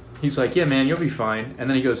he's like, yeah, man, you'll be fine. And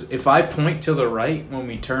then he goes, if I point to the right when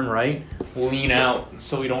we turn right, lean out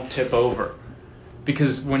so we don't tip over.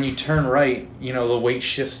 Because when you turn right, you know, the weight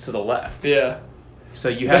shifts to the left. Yeah. So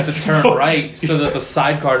you have to turn right so that the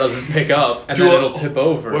sidecar doesn't pick up and Do then I- it'll tip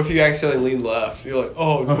over. What if you accidentally lean left? You're like,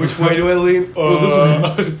 oh, which way do I lean?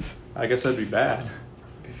 This I guess that'd be bad. It'd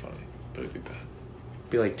be funny, but it'd be bad.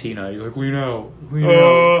 Be like Tina, you're like, lean out. Lean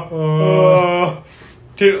out.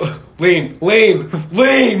 Dude, lean.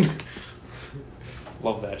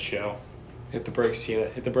 Love that show. Hit the brakes, Tina.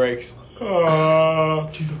 Hit the brakes. You're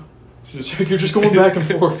just going back and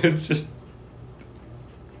forth. It's just...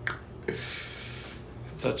 It's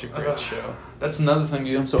such a great show. That's another thing,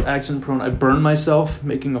 dude. I'm so accident prone. I burned myself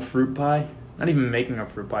making a fruit pie. Not even making a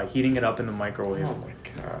fruit pie, heating it up in the microwave. Oh my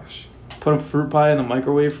gosh. Put a fruit pie in the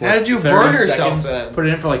microwave for How did you 30 burn yourself seconds. then? Put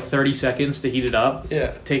it in for like 30 seconds to heat it up.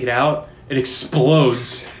 Yeah. Take it out. It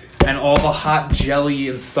explodes. And all the hot jelly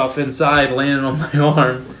and stuff inside landed on my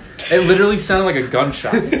arm. It literally sounded like a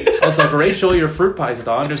gunshot. I was like, Rachel, your fruit pie's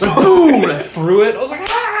done. Just like, boom! And I threw it. I was like,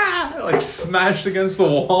 ah! It like smashed against the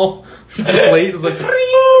wall. The plate. It was like,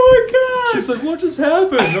 oh my god! She's like, what just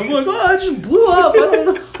happened? I'm like, oh, it just blew up. I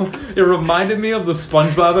don't know. It reminded me of the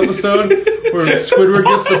SpongeBob episode where Squidward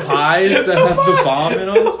gets the pies that have the bomb in them.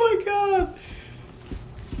 Oh my god!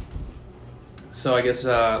 So I guess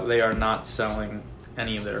they are not selling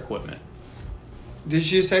any of their equipment. Did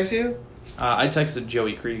she just text you? I texted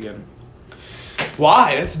Joey Cregan.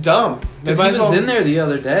 Why? That's dumb. They Because might he as was well. in there the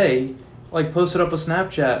other day, like posted up a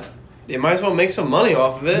Snapchat. They might as well make some money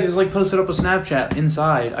off of He it. was like posted up a Snapchat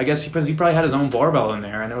inside. I guess because he probably had his own barbell in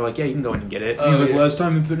there, and they were like, "Yeah, you can go in and get it." And he was Oh, like, yeah. "Last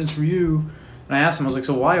time in fitness for you." And I asked him, I was like,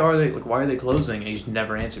 "So why are they closing?" And he just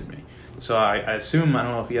never answered me. So I assume, I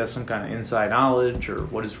don't know if he has some kind of inside knowledge or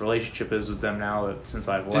what his relationship is with them now that since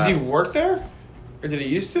I've left. Does he work there, or did he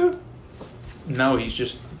used to? No, he's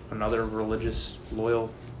just another religious,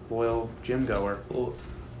 loyal gym goer. Well,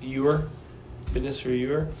 Ewer, fitness for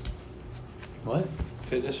Ewer, What?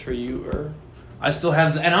 fitness for Ewer. I still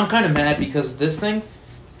have, and I'm kind of mad because this thing,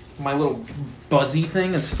 my little buzzy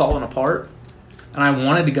thing, is falling apart. And I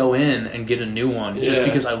wanted to go in and get a new one just Yeah.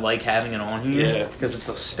 because I like having it on here. Yeah. Because it's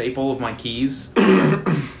a staple of my keys.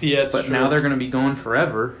 Yeah, But now they're going to be going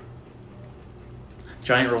forever.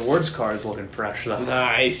 Giant rewards card is looking fresh though.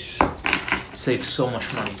 nice. Save so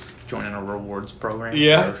much money joining a rewards program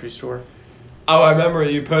Yeah. at the grocery store. Oh, I remember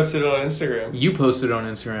you posted it on Instagram. You posted it on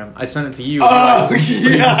Instagram. I sent it to you. Oh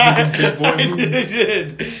You're yeah, like, "Big boy I moves."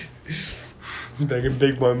 did. He's making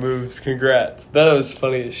big boy moves. Congrats. That was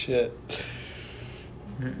funny as shit.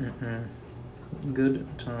 Mm-mm-mm. Good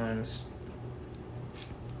times.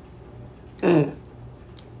 Time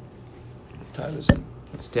is it?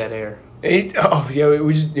 It's dead air. 8. Oh yeah,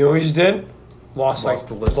 we just what we just did. Lost the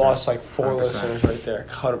listeners. lost like 4 100%. listeners right there.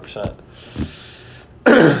 100%.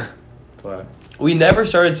 But We never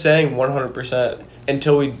started saying 100%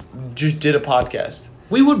 until we just did a podcast.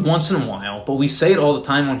 we would once in a while, but we say it all the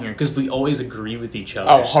time on here because we always agree with each other.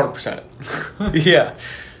 Oh, 100%. Yeah.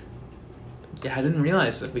 Yeah, I didn't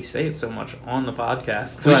realize that we say it so much on the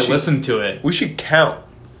podcast We until I should- listened to it. We should count.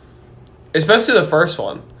 Especially the first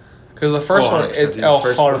one. Because the first one, 100%, it's dude, the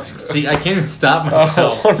first one- 100%. See, I can't even stop Oh,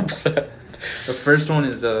 myself. 100%. The first one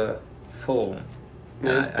is full. It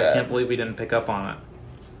is I bad. can't believe we didn't pick up on it.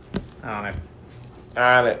 On it.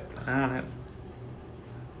 On it. On it.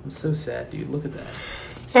 I'm so sad, dude. Look at that.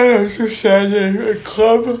 I'm so sad. A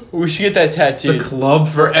club. We should get that tattooed. The club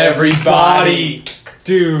for everybody.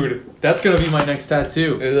 Dude, that's going to be my next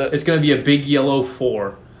tattoo. Is it? It's going to be a big yellow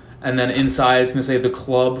 4. And then inside it's going to say the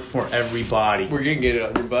club for everybody. We're going to get it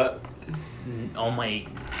on your butt. On my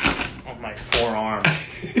forearm.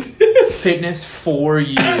 Fitness for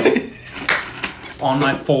you. On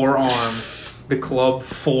my forearm. The club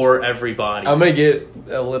for everybody. I'm going to get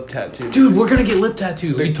a lip tattoo. Dude, we're going to get lip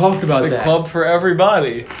tattoos. We talked about The that. club for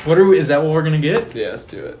everybody. Is that what we're going to get? Yeah, let's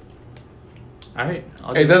do it. All right.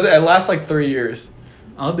 It lasts like 3 years.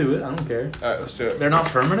 I'll do it. I don't care. All right, let's do it. They're not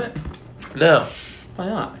permanent? No. Why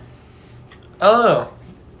not? I don't know.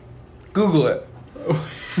 Google it.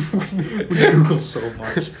 We Google so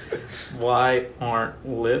much. Why aren't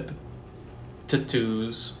lip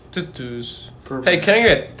tattoos Tattoos. permanent? Hey, can I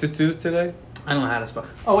get a tattoo today? I don't know how to spell.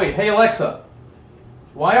 Oh wait, hey Alexa.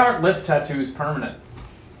 Why aren't lip tattoos permanent?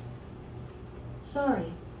 Sorry,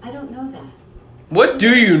 I don't know that. What do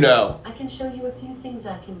you know? I can show you a few things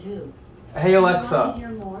I can do. Hey You want Alexa. to hear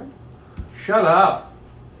more? Shut up.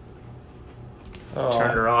 Oh.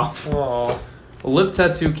 Turned her off. Oh. A lip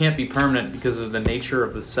tattoo can't be permanent because of the nature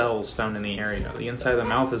of the cells found in the area. The inside of the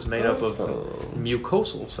mouth is made up of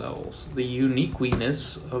mucosal cells. The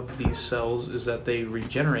uniqueness of these cells is that they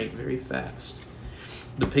regenerate very fast.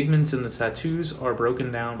 The pigments in the tattoos are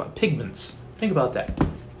broken down by pigments. Think about that.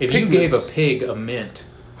 If you gave a Pigments. pig a mint,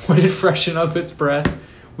 would it freshen up its breath?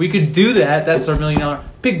 We could do that. That's our $1 million.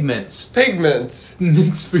 Pigments. Pigments.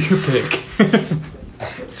 Mints for your pig.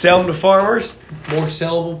 Sell them to farmers. More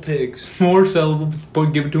sellable pigs. More sellable, but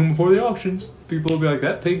give it to them before the auctions. People will be like,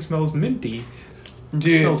 that pig smells minty.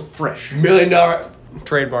 Dude. It smells fresh. $1 million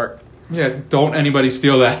trademark. Yeah, don't anybody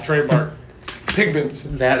steal that. Trademark. Pigments.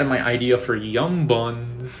 That and my idea for yum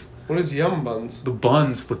buns. What is yum buns? The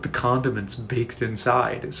buns with the condiments baked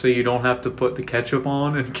inside. So you don't have to put the ketchup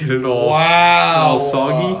on and get it all, Wow. all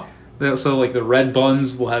soggy. So like the red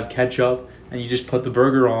buns will have ketchup and you just put the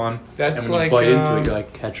burger on. That's and when like, you bite into it, you're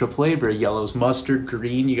like ketchup flavor. Yellow's mustard,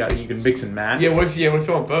 green. You can mix and match. Yeah, what if you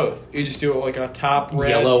want both? You just do it like on a top red,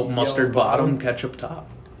 yellow mustard bottom, ketchup top.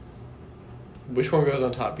 Which one goes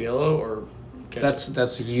on top, yellow or ketchup?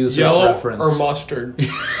 That's user yellow preference. or mustard.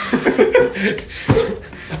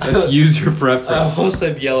 That's user preference. I almost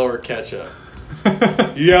said yellow or ketchup.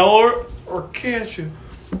 Yellow or ketchup.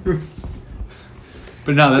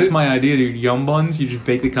 But no, that's my idea, dude. Yum buns, you just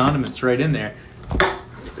bake the condiments right in there.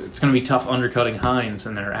 It's going to be tough undercutting Heinz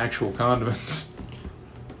and their actual condiments.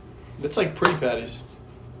 That's like Pretty Patties.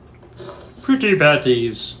 Pretty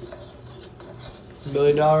patties. $1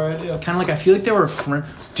 million idea. Kind of like, I feel like they were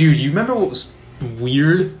Dude, you remember what was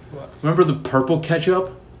weird? What? Remember the purple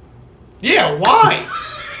ketchup? Yeah, why?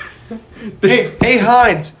 hey,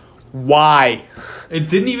 Heinz. Why? It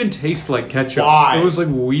didn't even taste like ketchup. Why? It was like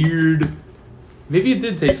weird. Maybe it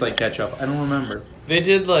did taste like ketchup. I don't remember. They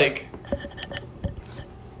did like...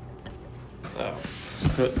 Oh.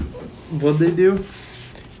 But what'd they do?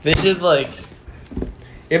 They did like...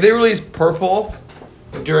 If they released purple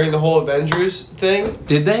during the whole Avengers thing...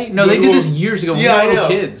 Did they? No, they did this years ago when we were little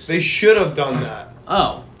kids. They should have done that.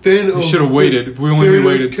 Oh. Then we should have waited. We only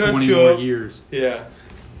waited 20 more years. Yeah.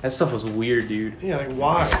 That stuff was weird, dude. Yeah, like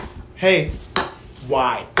why? Hey,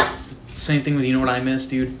 why? Same thing with, you know what I miss,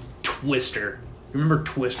 dude? Twister. Remember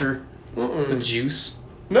Twister? The juice?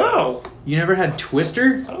 No. You never had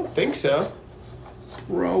Twister? I don't think so.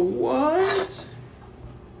 Bro, what?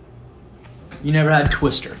 You never had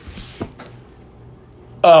Twister.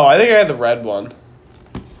 Oh, I think I had the red one.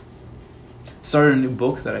 Started a new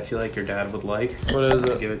book that I feel like your dad would like. What is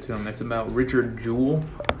it? Give it to him. It's about Richard Jewell.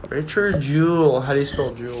 Richard Jewell. How do you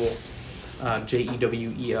spell Jewell?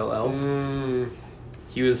 Jewell.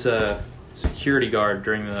 He was a security guard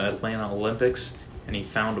during the Atlanta Olympics, and he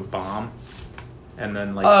found a bomb, and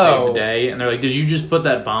then saved the day. And they're like, "Did you just put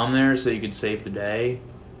that bomb there so you could save the day?"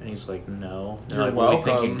 And he's like, "No." And they're like, "Well, we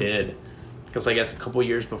think you did," because I guess a couple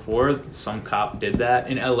years before, some cop did that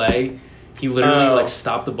in L.A. He literally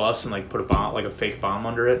stopped the bus and put a bomb, a fake bomb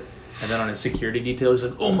under it. And then on his security detail, he's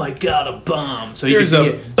like, "Oh my god, a bomb!" So there's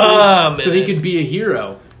a bomb. So he could be a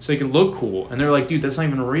hero. So he could look cool. And they're like, "Dude, that's not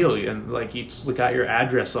even real." And you got your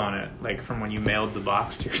address on it, from when you mailed the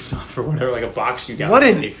box to yourself or whatever, a box you got. What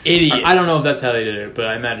an idiot! I don't know if that's how they did it, but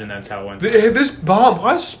I imagine that's how it went. This bomb.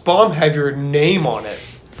 Why does this bomb have your name on it?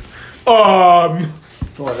 But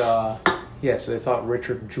yeah. So they thought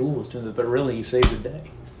Richard Jewell was doing it, but really he saved the day.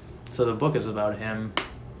 So the book is about him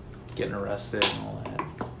getting arrested and all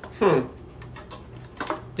that.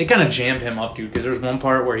 They kind of jammed him up, dude, because there was one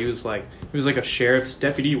part where he was like a sheriff's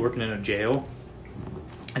deputy working in a jail,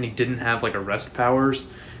 and he didn't have arrest powers,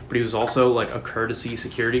 but he was also a courtesy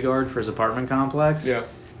security guard for his apartment complex. Yeah.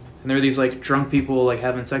 And there were these drunk people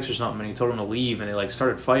having sex or something, and he told them to leave, and they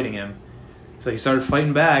started fighting him. So he started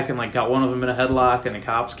fighting back and got one of them in a headlock, and the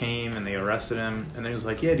cops came and they arrested him. And then he was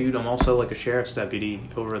like, "Yeah, dude, I'm also a sheriff's deputy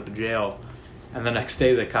over at the jail." And the next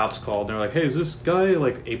day the cops called and they're like, "Hey, is this guy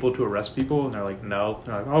able to arrest people?" And they're like, "No." And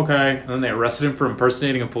they're like, "Okay." And then they arrested him for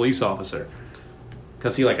impersonating a police officer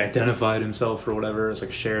because he identified himself or whatever as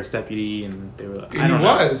a sheriff's deputy, and they were I don't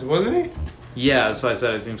know. Wasn't he? Yeah, that's what I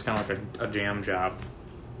said. It seems kind of a jam job.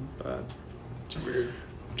 But it's weird.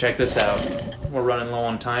 Check this out. We're running low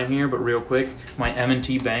on time here, but real quick, my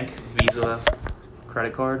M&T Bank Visa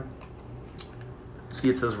credit card. See,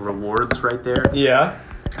 it says rewards right there. Yeah.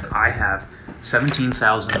 I have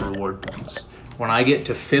 17,000 reward points. When I get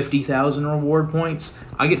to 50,000 reward points,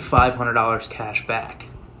 I get $500 cash back.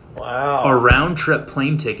 Wow. A round trip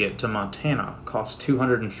plane ticket to Montana costs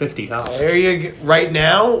 $250. There you go. Right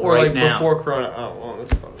now or right now. Before Corona? Oh, well,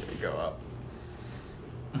 that's probably going to go up.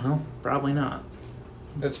 Well, probably not.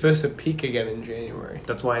 It's supposed to peak again in January.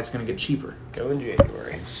 That's why it's going to get cheaper. Go in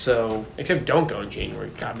January. So, except don't go in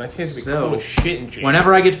January. God, my taste would be cool as shit in January.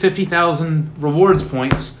 Whenever I get 50,000 rewards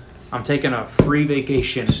points, I'm taking a free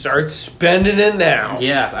vacation. Start spending it now.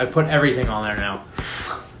 Yeah, I put everything on there now.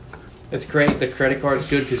 It's great. The credit card's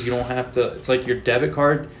good because you don't have to. It's like your debit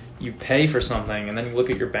card. You pay for something, and then you look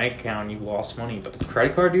at your bank account and you lost money. But the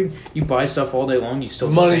credit card, dude, you buy stuff all day long. You still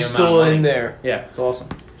have money's the same still amount of money in there. Yeah, it's awesome.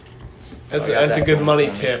 That's a good money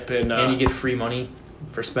tip, and you get free money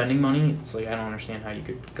for spending money. It's I don't understand how you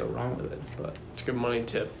could go wrong with it, but it's a good money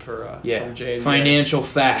tip for from J&J. Financial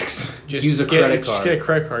facts. Just use a credit card. Just get a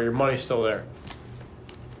credit card. Your money's still there.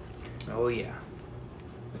 Oh yeah.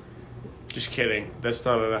 Just kidding. That's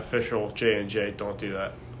not an official J&J. Don't do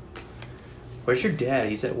that. Where's your dad?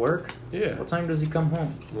 He's at work? Yeah. What time does he come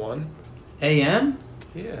home? 1 a.m.?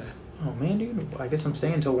 Yeah. Oh, man, dude. I guess I'm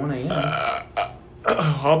staying until 1 a.m.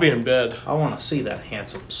 I'll be in bed. I want to see that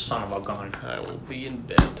handsome son of a gun. I will be in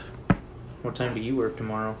bed. What time do you work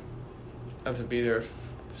tomorrow? I have to be there at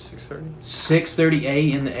 6:30.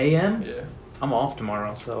 6:30 in the a.m.? Yeah. I'm off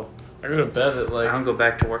tomorrow, so... I go to bed at I don't go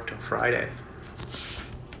back to work till Friday.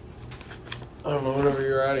 I don't know, whenever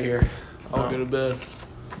you're out of here. I'll go to bed.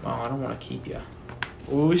 Well, I don't want to keep you.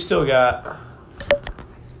 Well, we still got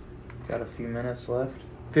a few minutes left.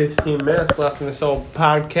 15 minutes left in this old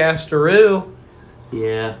podcasteroo.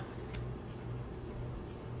 Yeah.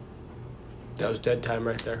 That was dead time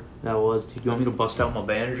right there. That was. Do you want me to bust out my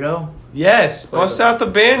banjo? Yes, bust out the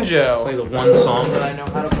banjo. Play the one song that I know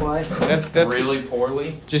how to play. That's really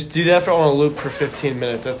poorly. Just do that on a loop for 15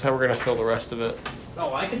 minutes. That's how we're gonna fill the rest of it.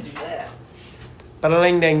 Oh, I can do that.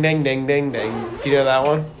 Ba-da-ling, ding, ding, ding, ding, ding. Do you know that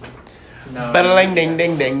one? No. Ba-da-ling, ding,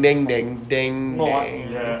 ding, ding, ding, ding, ding, Well,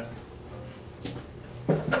 ding. yeah.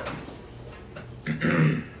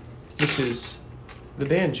 This is The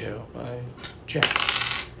Banjo by Jack.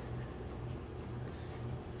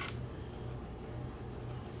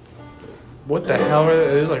 What the hell are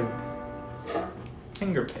they? There's like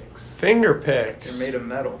Finger picks. finger picks. They're made of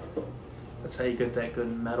metal. That's how you get that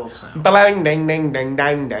good metal sound. Ba-lang, ding, ding, ding,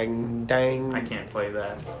 ding, ding, ding. I can't play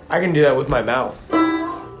that. I can do that with my mouth.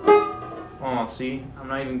 Oh, see? I'm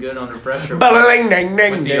not even good under pressure. Ba-lang, ding,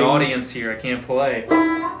 ding, With the ding. audience here, I can't play.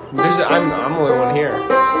 I'm the only one here.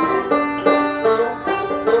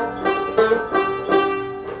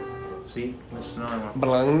 See? This is another one.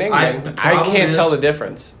 Ba-lang, ding, I- ding. the I problem can't tell is- the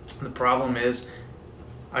difference. The problem is,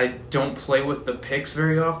 I don't play with the picks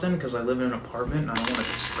very often because I live in an apartment and I don't want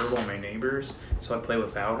to disturb all my neighbors, so I play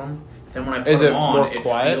without them. Then when I put Is it them on, more it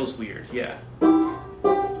quiet? feels weird. Yeah.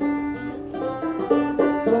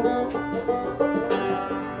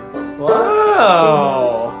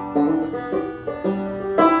 Wow.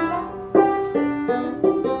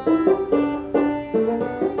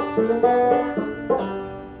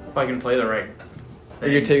 If I can play the right. Are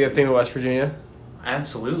you gonna take that thing to West Virginia?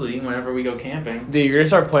 Absolutely. Whenever we go camping. Dude, you're gonna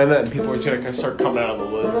start playing that and people are just gonna start coming out of the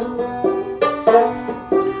woods.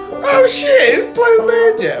 Oh shit, he's playing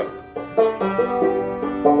banjo.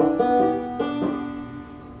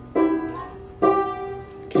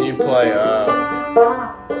 Can you play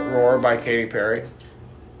Roar by Katy Perry?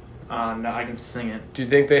 No, I can sing it. Do you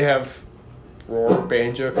think they have Roar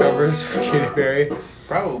banjo covers for Katy Perry?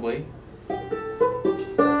 Probably.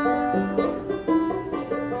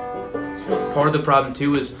 Part of the problem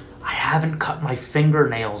too is I haven't cut my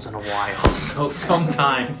fingernails in a while, so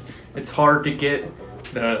sometimes it's hard to get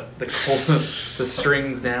the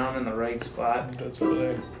strings down in the right spot. That's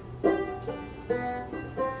funny.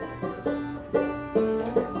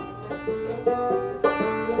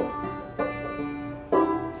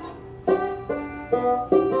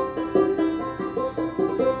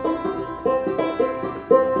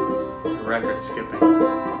 Record skipping.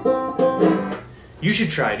 You should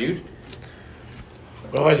try, dude.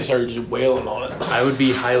 What if I just started just wailing on it? I would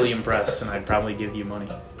be highly impressed, and I'd probably give you money.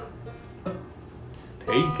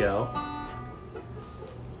 There you go.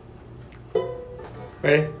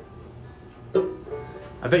 Ready?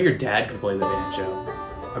 I bet your dad could play the banjo.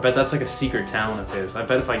 I bet that's like a secret talent of his. I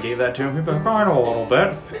bet if I gave that to him, he'd be like, I know a little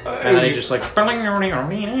bit. And then he just like...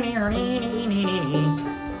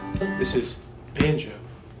 This is Banjo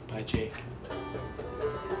by Jake.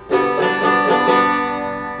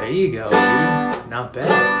 There you go, dude. Not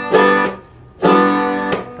bad.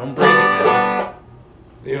 Don't break it now.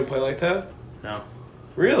 You don't play like that? No.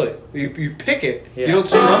 Really? You pick it. Yeah. You don't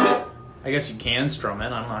strum it. I guess you can strum it.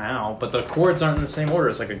 I don't know how. But the chords aren't in the same order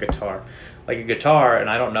as like a guitar. Like a guitar, and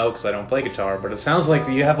I don't know because I don't play guitar, but it sounds like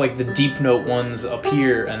you have like the deep note ones up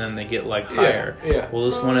here and then they get like higher. Yeah. Well,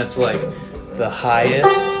 this one it's like the highest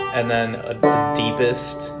and then the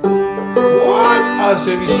deepest. What? Oh,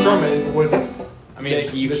 so if you strum it, it would. I mean,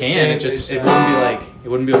 Make you the can. same It just sound. it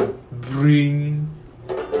wouldn't be like bring.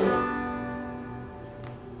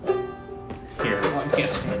 Here,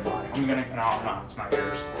 guess what? I'm gonna. No, it's not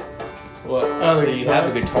yours. What? So you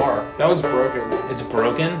have a guitar. That one's broken. It's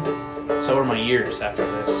broken. So are my ears after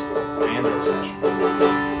this banjo session.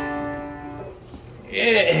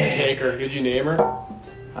 Yeah. Take her. Did you name her?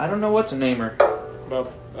 I don't know what to name her.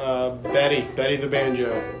 Well, Betty. Betty the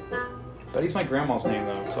banjo. Betty's my grandma's name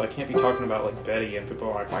though, so I can't be talking about like Betty and people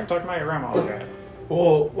are like, why are you talking about your grandma like that?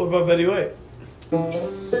 Well, what about Betty White?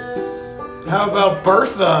 How about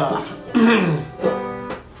Bertha?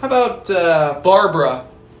 How about Barbara.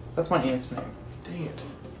 that's my aunt's name. Dang it.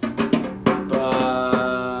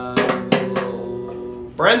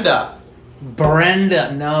 Brenda.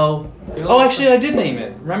 Brenda, no. Oh, actually, I did name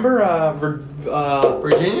it. Remember,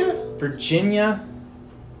 Virginia? Virginia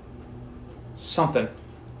something.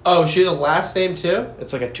 Oh, she has a last name too?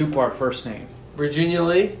 It's like a 2-part first name. Virginia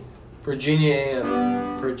Lee? Virginia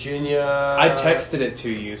Ann. Virginia... I texted it to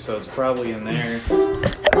you, so it's probably in there.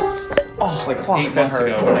 Oh, Like fuck, 8 months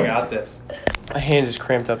ago when I got this. My hand just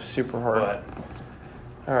cramped up super hard. But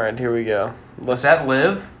Alright, here we go. does that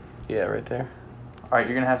live? Yeah, right there. Alright,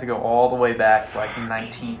 you're going to have to go all the way back like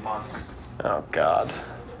 19 months. Oh, God.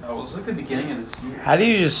 Oh, it was like the beginning of this year. How do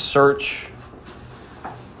you just search?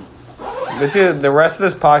 The rest of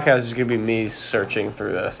this podcast is going to be me searching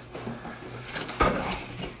through this.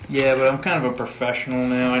 Yeah, but I'm kind of a professional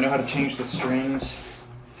now. I know how to change the strings.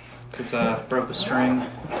 Because I broke a string.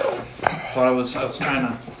 So I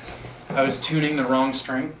was tuning the wrong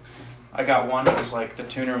string. I got one that was like, the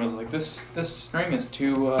tuner was like, this string is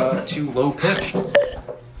too low pitched.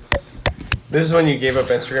 This is when you gave up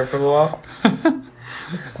Instagram for a while?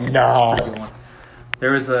 No.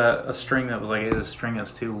 There was a string that was like, hey, this string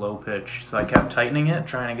is too low pitched. So I kept tightening it,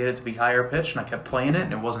 trying to get it to be higher pitched, and I kept playing it,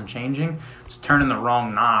 and it wasn't changing. It was turning the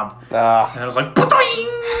wrong knob. And it was like,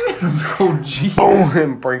 it was like, oh, geez. Boom!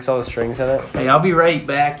 And breaks all the strings in it. Hey, I'll be right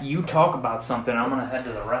back. You talk about something. I'm going to head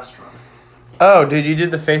to the restroom. Oh, dude, you did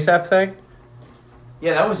the face app thing?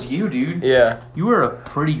 Yeah, that was you, dude. Yeah. You were a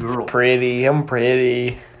pretty girl. I'm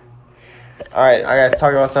pretty. Alright, I gotta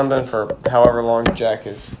talk about something for however long Jack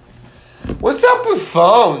is. What's up with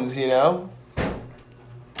phones, you know? I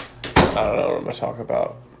don't know what I'm gonna talk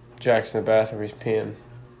about. Jack's in the bathroom, he's peeing.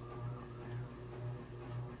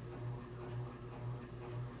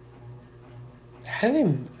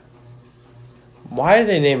 Why did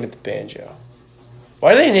they name it the banjo?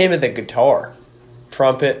 Why do they name it the guitar?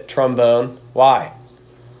 Trumpet, trombone. Why?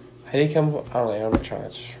 How do you come? I don't know. I'm not trying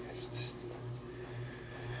to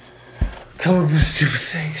come up with stupid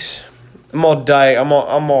things. I'm all diet. I'm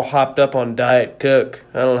all hopped up on Diet Coke.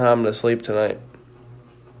 I don't know how I'm gonna sleep tonight.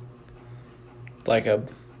 Like a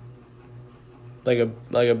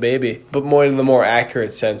baby, but more in the more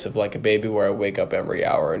accurate sense of like a baby, where I wake up every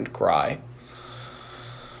hour and cry.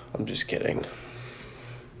 I'm just kidding.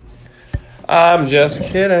 I'm just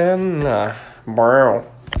kidding. Bro.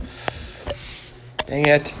 Dang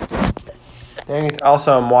it.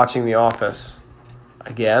 Also, I'm watching The Office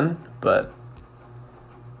again, but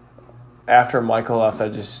after Michael left, I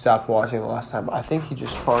just stopped watching the last time. I think he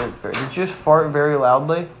just farted. Did you just fart very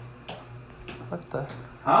loudly? What the?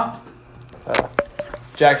 Huh? Oh.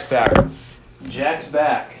 Jack's back. Jack's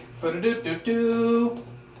back. Ba-da-doo-doo-doo.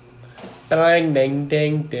 Ding, ding,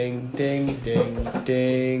 ding, ding, ding, ding,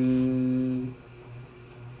 ding.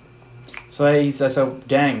 So he said,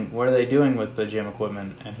 dang, what are they doing with the gym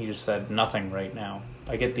equipment? And he just said, nothing right now.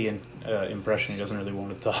 I get the impression he doesn't really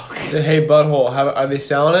want to talk. Say, hey, butthole, are they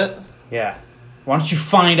selling it? Yeah. Why don't you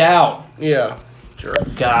find out? Yeah.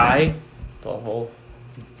 Jerk. Guy. Butthole.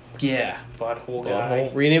 Yeah. Butthole guy.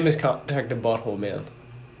 Rename his contact to Butthole Man.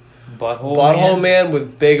 Butthole man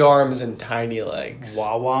with big arms and tiny legs.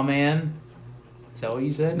 Wawa Man? Is that what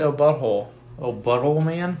you said? No, Butthole. Oh, Butthole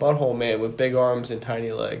Man? Butthole Man with big arms and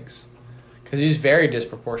tiny legs. Because he's very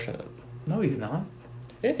disproportionate. No, he's not.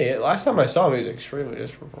 Yeah, last time I saw him, he was extremely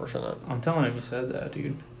disproportionate. I'm telling him you said that,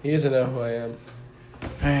 dude. He doesn't know who I am.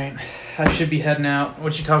 Alright, I should be heading out.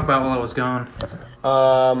 What'd you talk about while I was gone?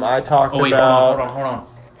 I talked hold on. Hold on.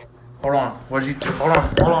 Hold on. What'd you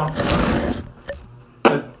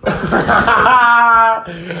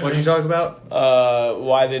talk about?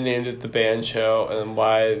 Why they named it the banjo, and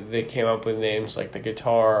why they came up with names like the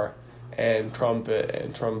guitar and trumpet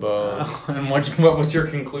and trombone. And what was your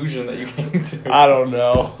conclusion that you came to? I don't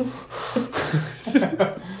know.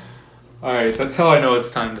 Alright, that's how I know it's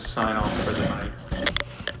time to sign off for the night.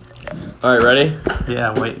 Alright, ready?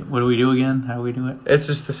 Yeah, wait, what do we do again? How do we do it? It's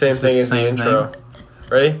just the same thing as the intro. Thing.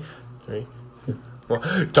 Ready? 3, 2,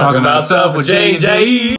 1. Talking about stuff with J&J.